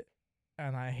feel it,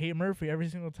 and I hate Murphy every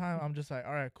single time. I'm just like,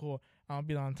 all right, cool. I'll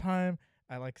be on time.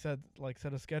 I set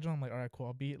a schedule. I'm like, all right,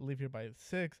 cool. Leave here by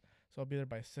 6, so I'll be there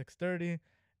by 6:30.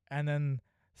 And then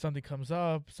something comes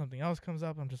up, something else comes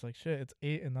up. I'm just like, shit, it's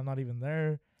 8, and I'm not even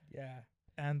there. Yeah.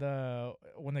 And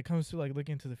when it comes to like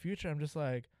looking to the future, I'm just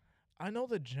like, I know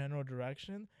the general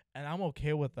direction, and I'm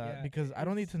okay with that because I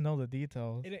don't need to know the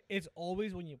details. It's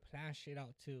always when you plan shit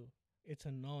out too. It's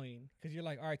annoying because you're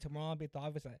like, all right, tomorrow I'll be at the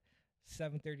office at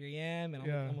 7:30 a.m. and I'm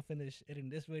gonna finish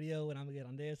editing this video, and I'm gonna get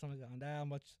on this, I'm gonna get on that. I'm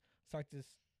gonna start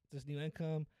this new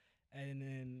income, and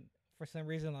then for some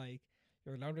reason like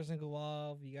your alarm doesn't go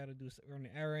off. You gotta run an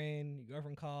errand. Your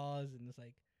girlfriend calls, and it's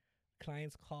like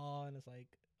clients call, and it's like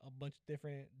a bunch of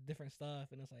different stuff,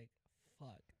 and it's like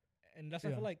fuck. And that's why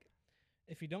I feel like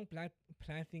if you don't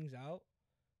plan things out,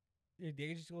 your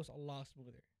day just goes a lot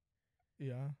smoother.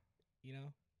 Yeah.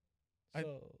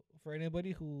 So for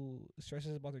anybody who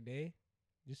stresses about their day,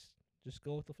 just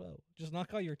go with the flow. Just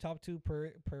knock out your top 2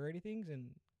 priority things and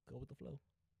go with the flow.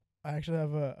 I actually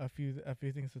have a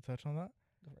few things to touch on that.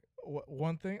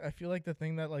 one thing I feel like the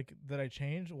thing that like that I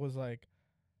changed was like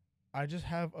I just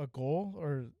have a goal,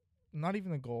 or not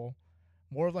even a goal,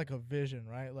 more of like a vision,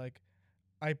 right? Like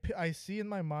I see in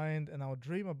my mind and I'll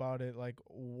dream about it, like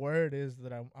where it is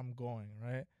that I'm going,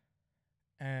 right?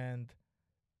 And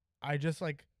I just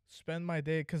like spend my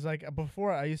day, because like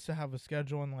before I used to have a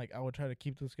schedule and like I would try to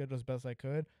keep to the schedule as best I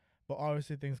could, but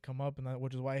obviously things come up, and that,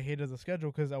 which is why I hated the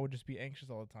schedule, because I would just be anxious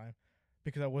all the time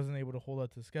because I wasn't able to hold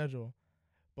up to the schedule.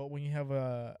 But when you have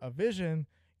a vision,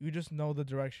 you just know the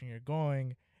direction you're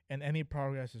going, and any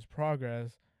progress is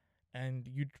progress, and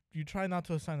you try not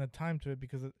to assign a time to it,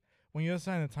 because when you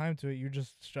assign a time to it, you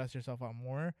just stress yourself out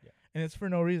more, Yeah. and it's for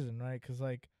no reason, right? Because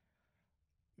like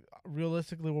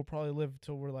realistically, we'll probably live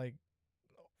till we're like,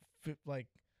 like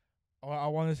I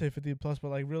want to say 50 plus, but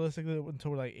like realistically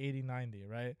until we're like 80, 90,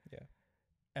 right? Yeah.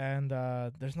 And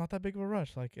there's not that big of a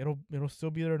rush. Like it'll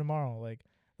still be there tomorrow. Like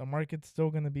the market's still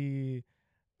gonna be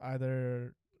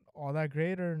either all that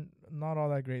great or not all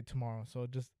that great tomorrow. So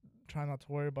just try not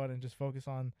to worry about it and just focus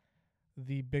on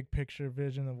the big picture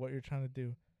vision of what you're trying to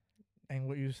do. And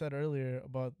what you said earlier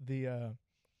about the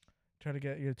try to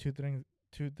get your two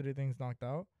three things knocked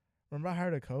out. Remember I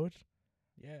hired a coach?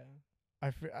 Yeah.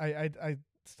 I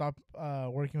stopped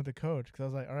working with the coach because I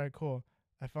was like, all right, cool.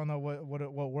 I found out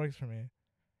what works for me,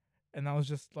 and that was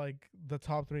just like the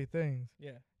top three things.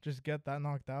 Yeah. Just get that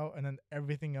knocked out, and then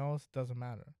everything else doesn't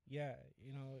matter. Yeah.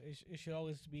 It should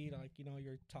always be like,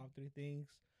 your top three things,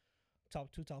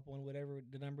 top two, top one, whatever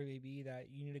the number may be that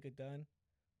you need to get done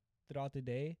throughout the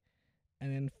day.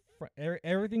 And then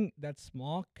everything that's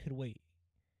small could wait.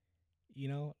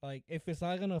 Like if it's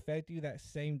not gonna affect you that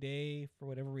same day for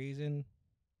whatever reason,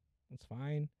 it's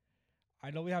fine. I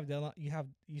know we have deadline.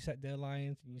 You set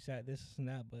deadlines and you set this and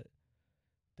that, but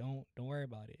don't worry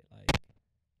about it. Like,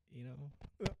 you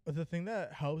know. The thing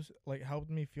that helped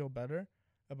me feel better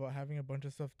about having a bunch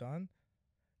of stuff done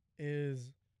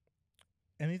is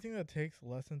anything that takes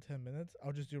less than 10 minutes,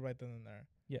 I'll just do right then and there.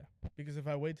 Yeah. Because if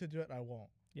I wait to do it, I won't.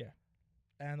 Yeah.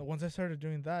 And once I started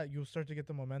doing that, you'll start to get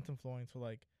the momentum flowing to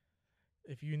like,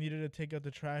 if you needed to take out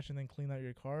the trash and then clean out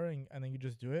your car, and then you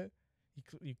just do it,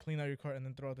 you clean out your car and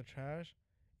then throw out the trash,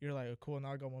 you're like, oh, cool,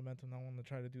 now I got momentum. Now I want to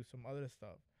try to do some other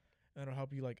stuff. And it'll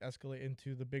help you like escalate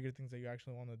into the bigger things that you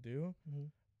actually want to do. Mm-hmm.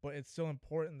 But it's still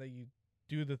important that you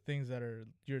do the things that are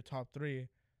your top three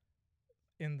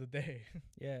in the day.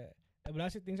 Yeah. And when I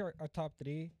say things are top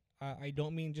three, I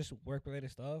don't mean just work related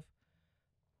stuff.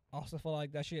 I also feel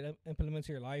like that shit implements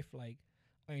your life, like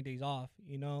on your days off,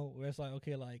 where it's like,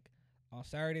 okay, like on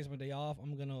Saturdays, my day off,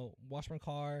 I'm gonna wash my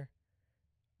car,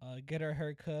 get a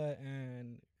haircut,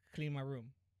 and clean my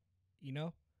room,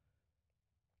 and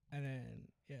then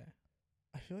yeah.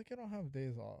 I feel like I don't have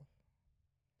days off.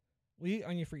 We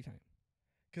on your free time.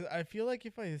 Because I feel like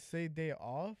if I say day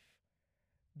off,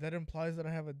 that implies that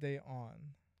I have a day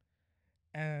on.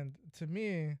 And to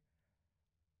me,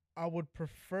 I would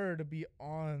prefer to be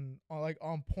on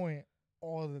point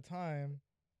all the time.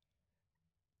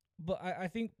 But I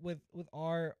think with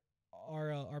our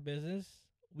business,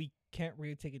 we can't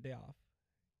really take a day off,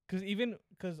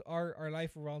 because our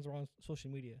life revolves around social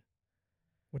media,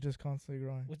 Which is constantly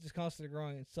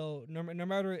growing. So no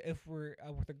matter if we're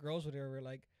with the girls or whatever,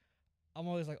 like I'm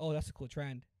always like, oh, that's a cool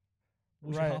trend,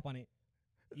 we should hop on it.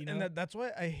 And that's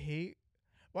why I hate.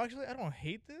 Well, actually, I don't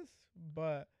hate this,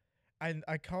 but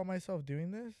I call myself doing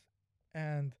this,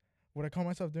 and what I call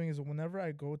myself doing is whenever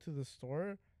I go to the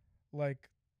store, like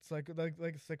it's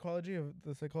like psychology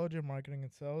of marketing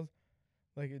and sales,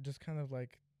 like it just kind of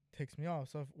like takes me off.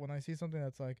 So when I see something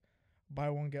that's like buy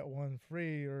one get one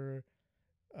free or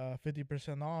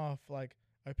 50% off, like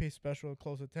I pay special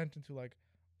close attention to like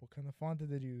what kind of font did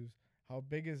they use, how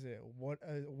big is it, what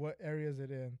area is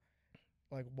it in,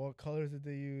 like what colors did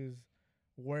they use,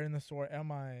 where in the store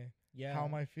am I, how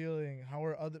am I feeling, how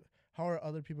are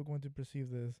other people going to perceive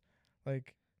this,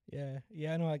 like I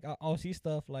know, like I'll see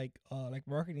stuff like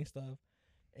marketing stuff,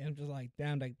 and I'm just like,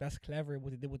 damn, like that's clever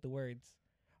what they did with the words,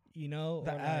 the or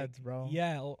ads, like, bro.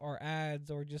 Yeah, or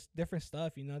ads or just different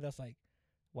stuff, that's like,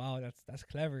 wow, that's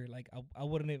clever. Like I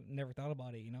wouldn't have never thought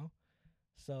about it,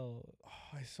 So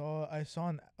I saw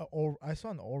an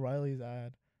O'Reilly's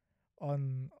ad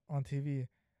on TV,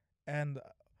 and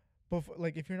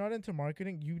like if you're not into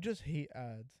marketing, you just hate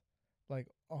ads, like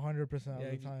 100% of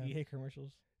the time. You hate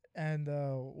commercials. And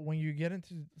when you get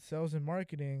into sales and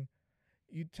marketing,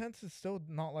 you tend to still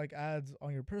not like ads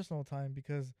on your personal time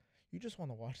because you just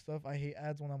want to watch stuff. I hate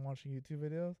ads when I'm watching YouTube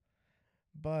videos,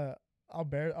 but I'll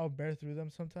bear through them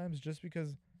sometimes just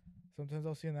because sometimes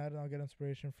I'll see an ad and I'll get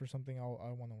inspiration for something I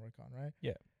want to work on, right?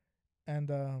 Yeah. And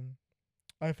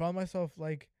I found myself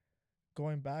like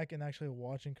going back and actually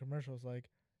watching commercials. Like,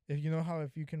 if you know how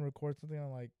if you can record something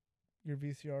on like your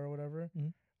VCR or whatever,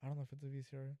 Mhm. I don't know if it's a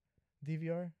VCR,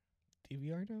 DVR.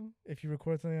 DVR now. If you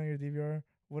record something on your DVR,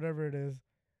 whatever it is,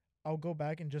 I'll go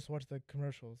back and just watch the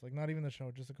commercials. Like, not even the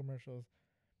show, just the commercials,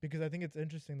 because I think it's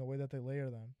interesting the way that they layer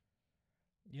them.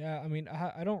 Yeah, I mean,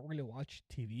 I don't really watch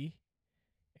TV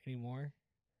anymore.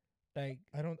 Like,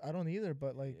 I don't either,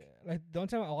 but like, like the only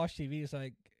time I watch TV is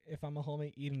like if I'm at home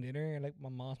eating dinner and like my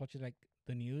mom's watching like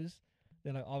the news,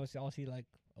 then like obviously I'll see like,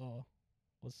 oh,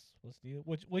 what's new?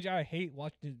 Which I hate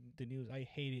watching the news. I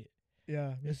hate it.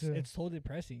 yeah, me too. It's so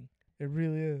depressing. It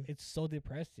really is. It's so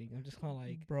depressing. I'm just kind of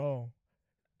like, Bro,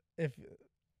 if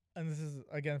and this is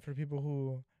again for people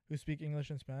who speak English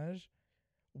and Spanish,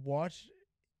 watch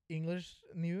English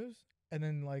news and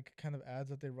then like kind of ads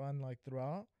that they run like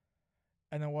throughout,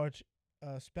 and then watch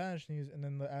Spanish news and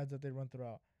then the ads that they run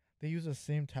throughout. They use the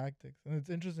same tactics, and it's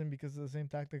interesting because the same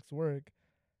tactics work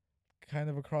kind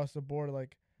of across the board.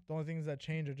 Like, the only things that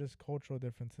change are just cultural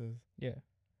differences. yeah,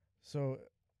 So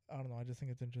I don't know. I just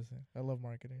think it's interesting. I love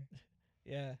marketing.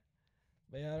 yeah.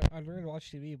 But yeah, I learned to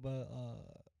watch TV, but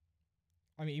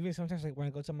I mean, even sometimes like when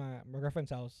I go to my girlfriend's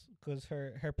house, 'cause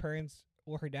her parents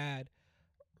or her dad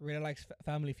really likes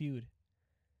Family Feud.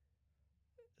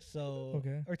 So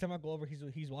Okay. every time I go over,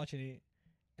 he's watching it,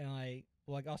 and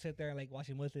like I'll sit there and like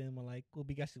watching with him, and like we'll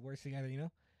be guys works together, you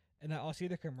know. And then I'll see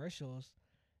the commercials,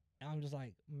 and I'm just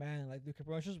like, man, like the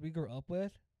commercials we grew up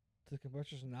with, the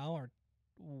commercials now are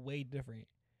way different.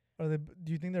 Are they?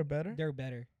 Do you think they're better? They're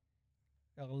better,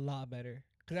 a lot better.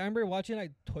 'Cause I remember watching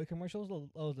like toy commercials when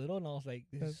I was little, and I was like,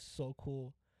 this is so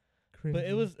cool. But it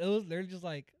Cringy. was literally just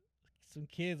like some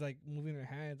kids like moving their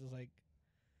hands. It's like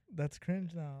That's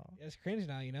cringe now. it's cringe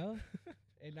now, you know.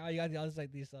 And now you got all this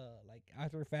like these like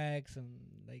after effects and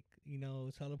like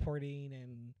teleporting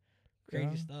and crazy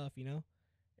Yeah. stuff, you know,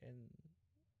 and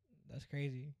that's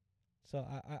crazy. So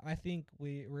I think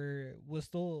we're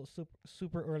still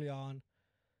super early on,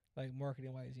 like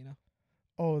marketing wise, you know.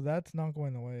 Oh, that's not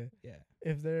going away. Yeah,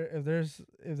 If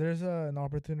there's an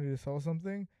opportunity to sell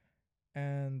something,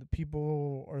 and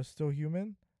people are still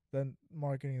human, then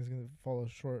marketing is gonna follow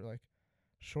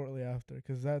shortly after,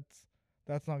 because that's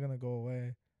not gonna go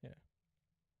away.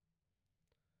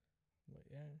 but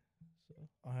yeah. So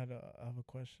I have a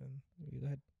question. you go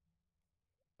ahead.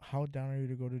 How down are you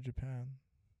to go to Japan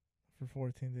for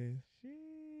 14 days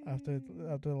after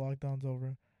the lockdown's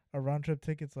over? A round trip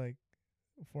ticket's like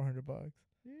 $400.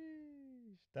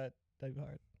 That'd be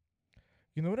hard.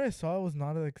 You know what I saw was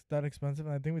not that expensive,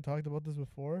 and I think we talked about this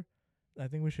before. I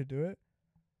think we should do it.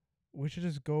 We should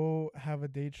just go have a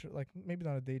day trip, like maybe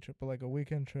not a day trip, but like a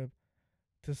weekend trip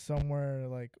to somewhere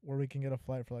like where we can get a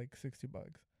flight for like $60.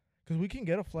 Because we can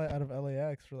get a flight out of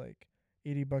LAX for like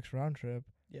 $80 round trip.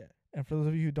 Yeah. And for those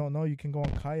of you who don't know, you can go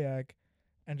on Kayak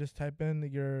and just type in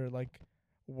your like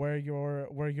where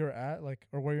you're at, like,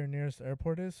 or where your nearest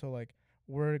airport is. So like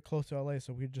we're close to LA,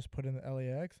 so we just put in the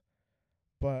LAX.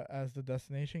 But as the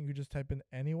destination, you just type in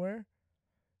anywhere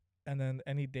and then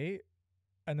any date,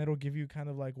 and it'll give you kind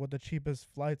of like what the cheapest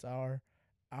flights are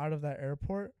out of that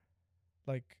airport,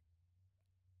 like,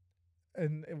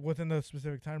 and within the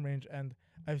specific time range. And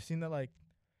I've seen that like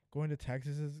going to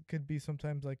Texas could be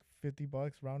sometimes like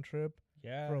 $50 round trip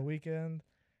Yeah. for a weekend.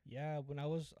 Yeah, when I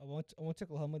went to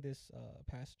Oklahoma this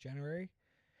past January,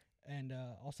 and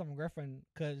also my girlfriend,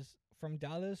 cause from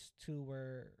Dallas to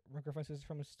where my girlfriend is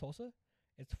from is Tulsa,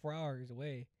 it's 4 hours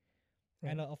away,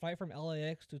 and Right. a flight from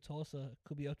LAX to Tulsa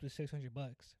could be up to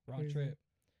 $600 round Crazy. trip,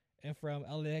 and from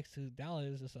LAX to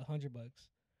Dallas it's $100.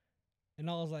 And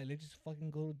I was like, let's just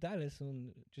fucking go to Dallas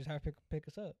and just have her pick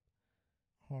us up.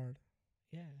 Hard.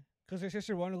 Yeah, cause her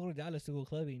sister wanted to go to Dallas to go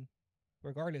clubbing.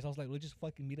 Regardless, I was like, let's just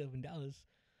fucking meet up in Dallas.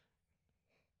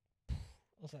 I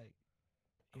was like,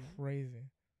 you know, Crazy.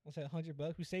 I was like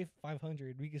 $100. We saved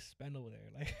 500. We could spend over there.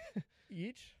 Like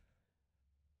Each?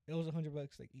 it was $100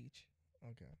 like each.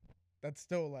 Okay. That's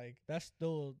still like That's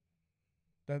still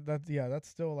that's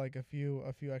still like a few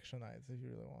extra nights if you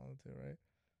really wanted to, right?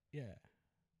 yeah.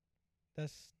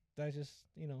 That's just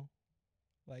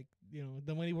like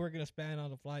the money we're gonna spend on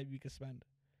the flight we could spend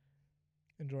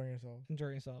Enjoying yourself.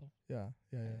 enjoying yourself. Yeah.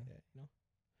 Yeah, you know.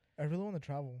 I really want to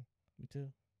travel. Me too.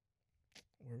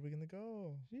 Where are we gonna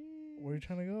go? Where are you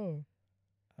trying to go?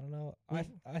 I don't know. Well-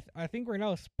 I think right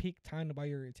now is peak time to buy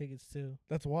your tickets too.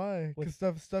 That's why, With-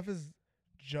 because stuff is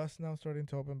just now starting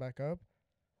to open back up,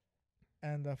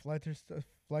 and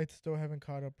flights still haven't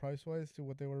caught up price wise to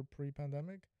what they were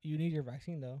pre-pandemic. You need your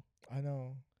vaccine though. I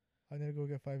know. I need to go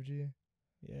get 5G.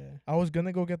 Yeah. I was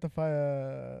gonna go get the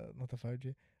not the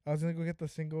 5G. I was gonna go get the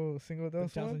single The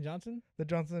dose Johnson one, Johnson. the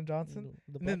Johnson and Johnson.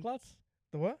 The And then- blood clots.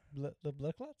 The what? The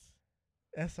blood clots.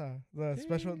 ESA, the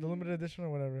special, the limited edition or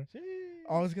whatever.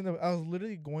 I was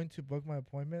literally going to book my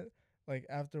appointment like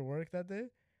after work that day,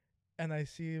 and I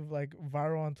see like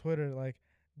viral on Twitter like,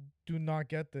 do not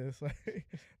get this. Like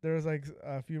there was like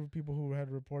a few people who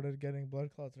had reported getting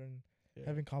blood clots and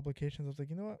having complications. I was like,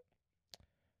 you know what?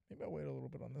 Maybe I'll wait a little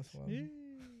bit on this one.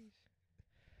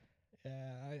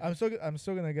 Yeah, I'm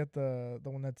still gonna get the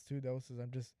one that's 2 doses. I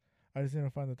just need to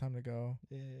find the time to go.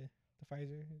 yeah, the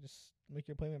Pfizer. Just make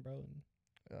your appointment, bro. And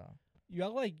Yeah. you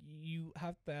act like you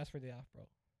have to ask for the day off, bro.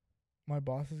 My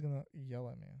boss is gonna yell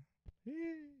at me.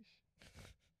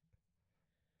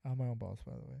 I'm my own boss,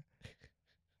 by the way.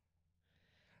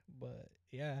 But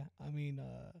yeah, I mean,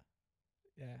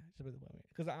 yeah, it's a bit of a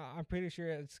because I'm pretty sure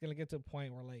it's gonna get to a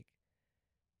point where like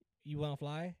you want to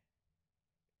fly.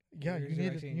 Yeah, Where's you your need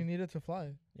it, vaccine? you need it to fly.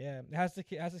 Yeah, it hasn't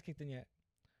kicked in yet,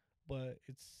 but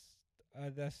it's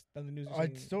that's on the news. they're I'd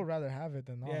saying- still rather have it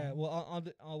than not. Yeah, well, on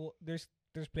the well, there's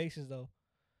places though,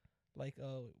 like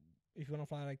if you want to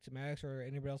fly like to Max or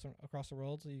anybody else across the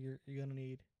world, so you're gonna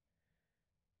need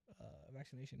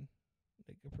vaccination,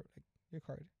 like your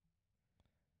card.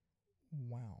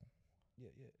 Wow. Yeah.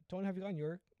 Tony, have you gotten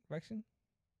your vaccine?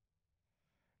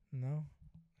 No,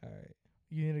 All right,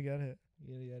 you need to get it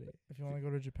you gotta get it. if you want to go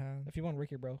to Japan. If you want to work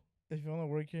here, bro, If you want to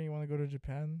work here, you want to go to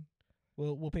Japan.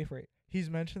 we'll pay for it. He's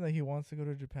mentioned that he wants to go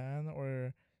to Japan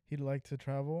or he'd like to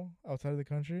travel outside of the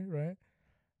country, right?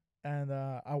 And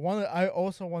I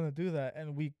also want to do that,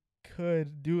 and we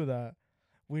could do that.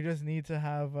 We just need to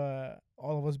have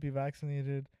all of us be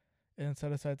vaccinated and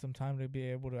set aside some time to be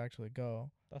able to actually go,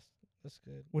 That's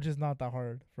good. which is not that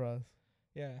hard for us,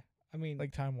 Yeah, I mean,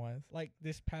 like time wise. like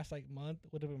this past like month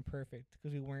would have been perfect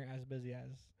because we weren't as busy as.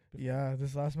 Before. Yeah,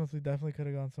 this last month we definitely could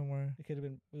have gone somewhere. It would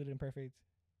have been perfect.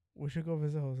 We should go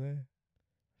visit Jose.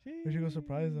 We should go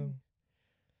surprise him.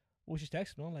 We should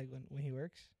text him like when he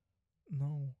works.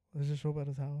 No, let's just show up at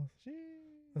his house.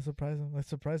 Let's surprise him. Let's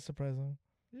surprise him.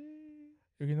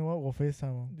 You know what? We'll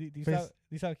FaceTime him. Do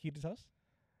you saw Keita's house?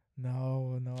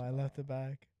 No, I left it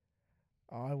back.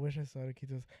 Oh, I wish I saw the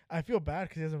Kitos. I feel bad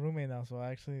 'cause he has a roommate now, so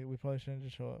actually we probably shouldn't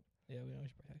just show up. Yeah, we know we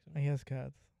should text him. And he has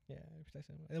cats. Yeah, we should text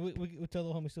him. And we tell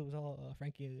the homies too. We tell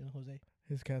Frankie and Jose.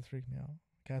 His cats freak me out.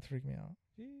 Cats freak me out.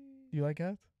 You like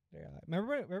cats? Yeah.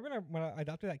 Remember when I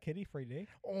adopted that kitty for a day?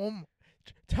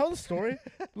 Tell the story.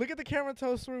 Look at the camera and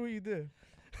tell the story what you did.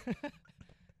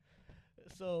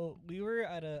 So we were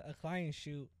at a client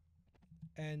shoot,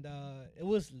 and it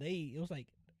was late. It was like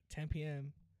 10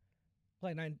 p.m.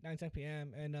 Like 10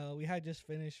 p.m. And we had just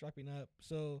finished wrapping up.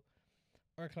 So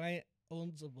our client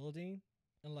owns a building,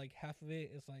 and like half of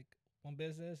it is like one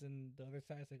business, and the other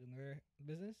side is like another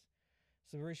business.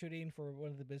 So we were shooting for one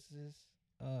of the businesses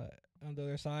on the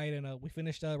other side, and we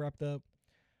finished up, wrapped up.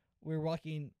 We were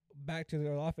walking back to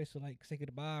their office to like say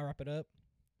goodbye, wrap it up,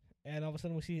 and all of a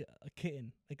sudden we see a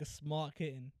kitten, like a small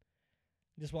kitten,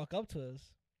 just walk up to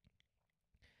us,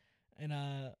 and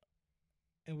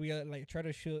we like try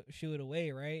to shoo it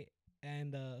away, right?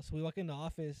 And so we walk in the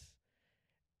office,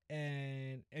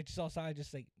 and it's just outside,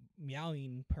 just like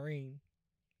meowing, purring,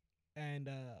 and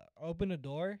open the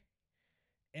door,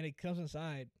 and it comes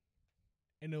inside,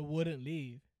 and it wouldn't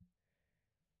leave.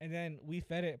 And then we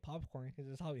fed it popcorn because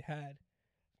that's all we had.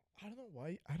 I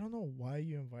don't know why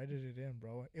you invited it in,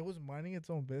 bro. It was minding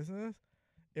its own business.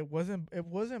 It wasn't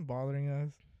bothering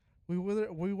us. We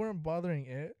weren't bothering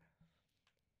it.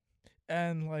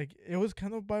 And like it was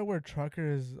kind of by where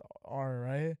truckers are,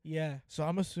 right? Yeah, So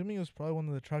I'm assuming it was probably one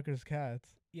of the truckers' cats.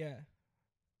 yeah.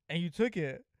 And you took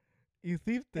it. You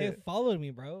thieved it. It followed me,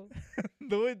 bro.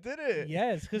 No, it didn't.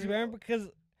 Yes, because remember, because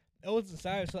it was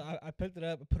inside, so I picked it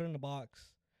up and put it in the box,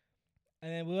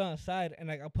 and then we went outside, and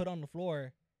like I put it on the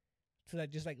floor to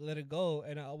like just like let it go,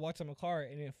 and I watched on my car,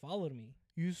 and it followed me.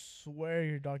 You swear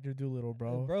you're Dr. Doolittle,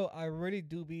 bro. Bro, I really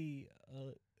do be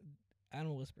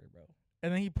animal whisperer, bro.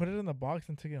 And then he put it in the box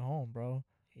and took it home, bro.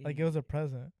 Like it was a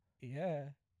present. Yeah,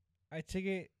 I took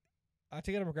it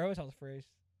to my grandma's house first,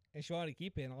 and she wanted to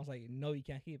keep it, and I was like, no, you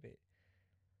can't keep it.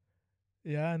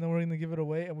 Yeah, and then we're gonna give it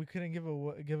away, and we couldn't give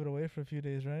it away for a few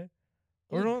days, right?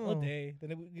 Or no. All day.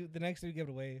 Then the next day we gave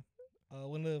it away.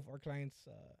 One of our clients.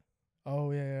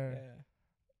 Oh yeah. Yeah.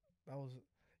 That was.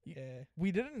 Yeah.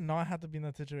 We didn't not have to be in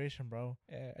that situation, bro.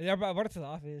 Yeah. I brought it to the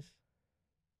office.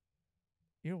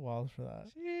 You're wild for that.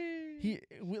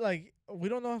 We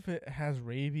don't know if it has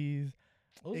rabies.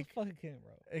 It was a fucking kid,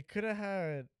 bro. It could have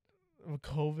had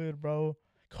COVID, bro.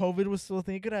 COVID was still a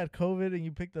thing. It could have had COVID and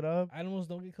you picked it up. Animals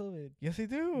don't get COVID. Yes, they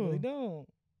No, do. they don't.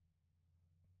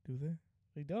 Do they?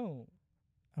 They don't.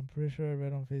 I'm pretty sure I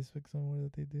read on Facebook somewhere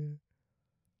that they do.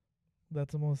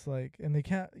 That's the most like, and you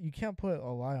can't put a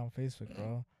lie on Facebook,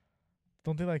 bro.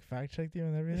 Don't they like fact check you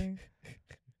and everything?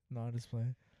 No, I just play.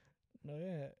 No,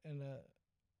 yeah, and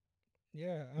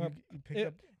yeah, You pick it,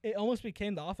 up. it almost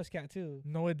became the office cat too.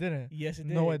 No, it didn't. Yes, it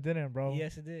did. No, it didn't, bro.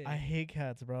 Yes, it did. I hate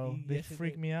cats, bro. They Yes, it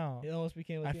freak did. me out. It almost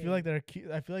became. I feel like I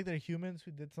feel like they're humans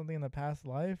who did something in the past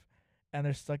life, and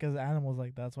they're stuck as animals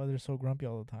like that. That's why they're so grumpy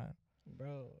all the time.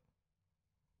 bro.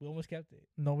 We almost kept it.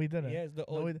 No, we didn't. Yes,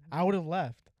 I would have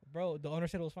left, bro. The owner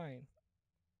said it was fine.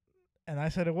 and I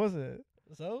said it wasn't.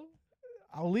 So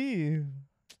I'll leave.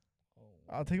 oh,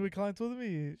 I'll take my clients with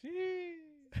me.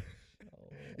 sheesh.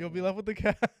 You'll be left with the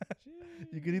cat.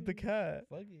 Sheesh. You can eat the cat.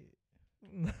 Fuck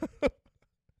it.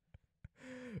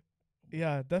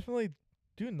 Yeah, definitely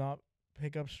do not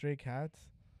pick up stray cats,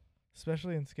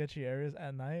 especially in sketchy areas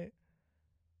at night.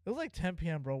 It was like 10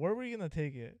 p.m., bro. Where were you gonna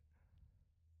take it?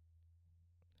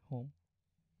 Home.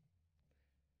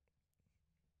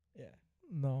 Yeah.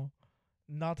 No,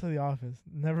 not to the office.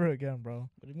 Never again, bro.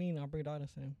 What do you mean? I'll bring it out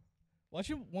next time. Watch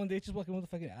you one day just walking with a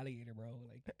fucking alligator, bro.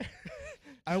 Like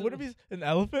I wouldn't be an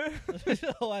elephant.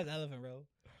 a whole ass elephant, bro.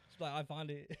 It's like I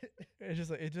found it. It's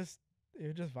just like it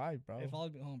would just vibe, bro. It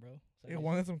followed me home, bro. It's It like,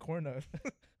 wanted some corn nuts.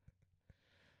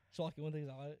 just walking one day,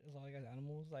 it's all like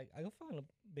animals. Like I go find a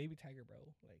baby tiger, bro.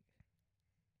 Like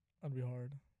That'd be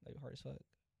hard. that'd be hard as fuck.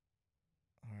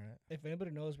 All right, If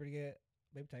anybody knows where to get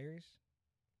baby tigers,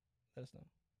 let us know.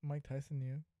 Mike Tyson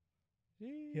knew.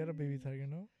 He had a baby tiger,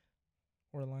 no,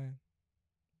 or a lion.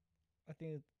 I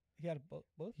think he had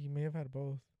both. He may have had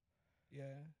both. Yeah,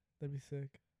 That'd be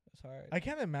sick. that's hard. I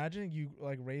can't imagine you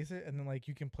like raise it and then like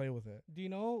you can play with it. Do you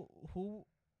know who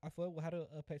I feel had a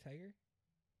pet tiger?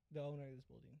 The owner of this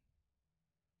building.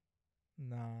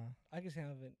 Nah, I just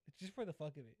haven't. It's just for the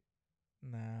fuck of it.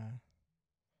 nah.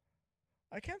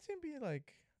 I can't see him being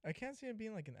like. I can't see him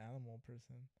being like an animal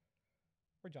person.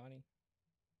 For Johnny.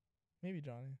 Maybe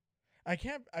Johnny. I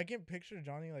can't picture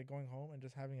Johnny like going home and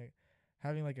just having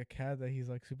like a cat that he's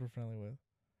like super friendly with.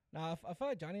 Nah, I feel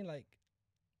like Johnny like.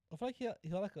 I feel like he had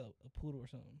like a poodle or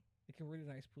something. Like a really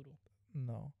nice poodle.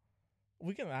 No.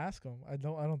 We can ask him. I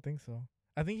don't think so.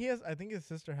 I think his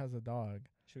sister has a dog.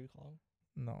 Should we call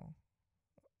him? No.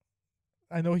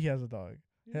 I know he has a dog.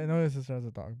 I know his sister has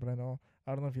a dog, but I don't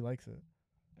know if he likes it.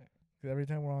 Alright. 'Cause every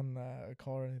time we're on a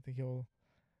call or anything,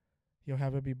 he'll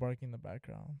have it be barking in the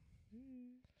background.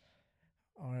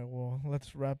 All right, well,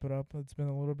 let's wrap it up. It's been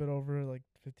a little bit over like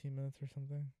 15 minutes or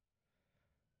something.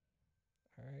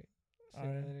 All right. All See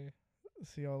you right. later.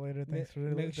 See y'all later. Ma- Thanks for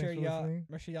make sure y'all listening.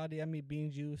 make sure y'all DM me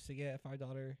Bean Juice to get a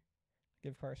 $5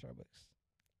 gift card at Starbucks.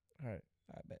 All right.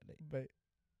 I bet. Bye.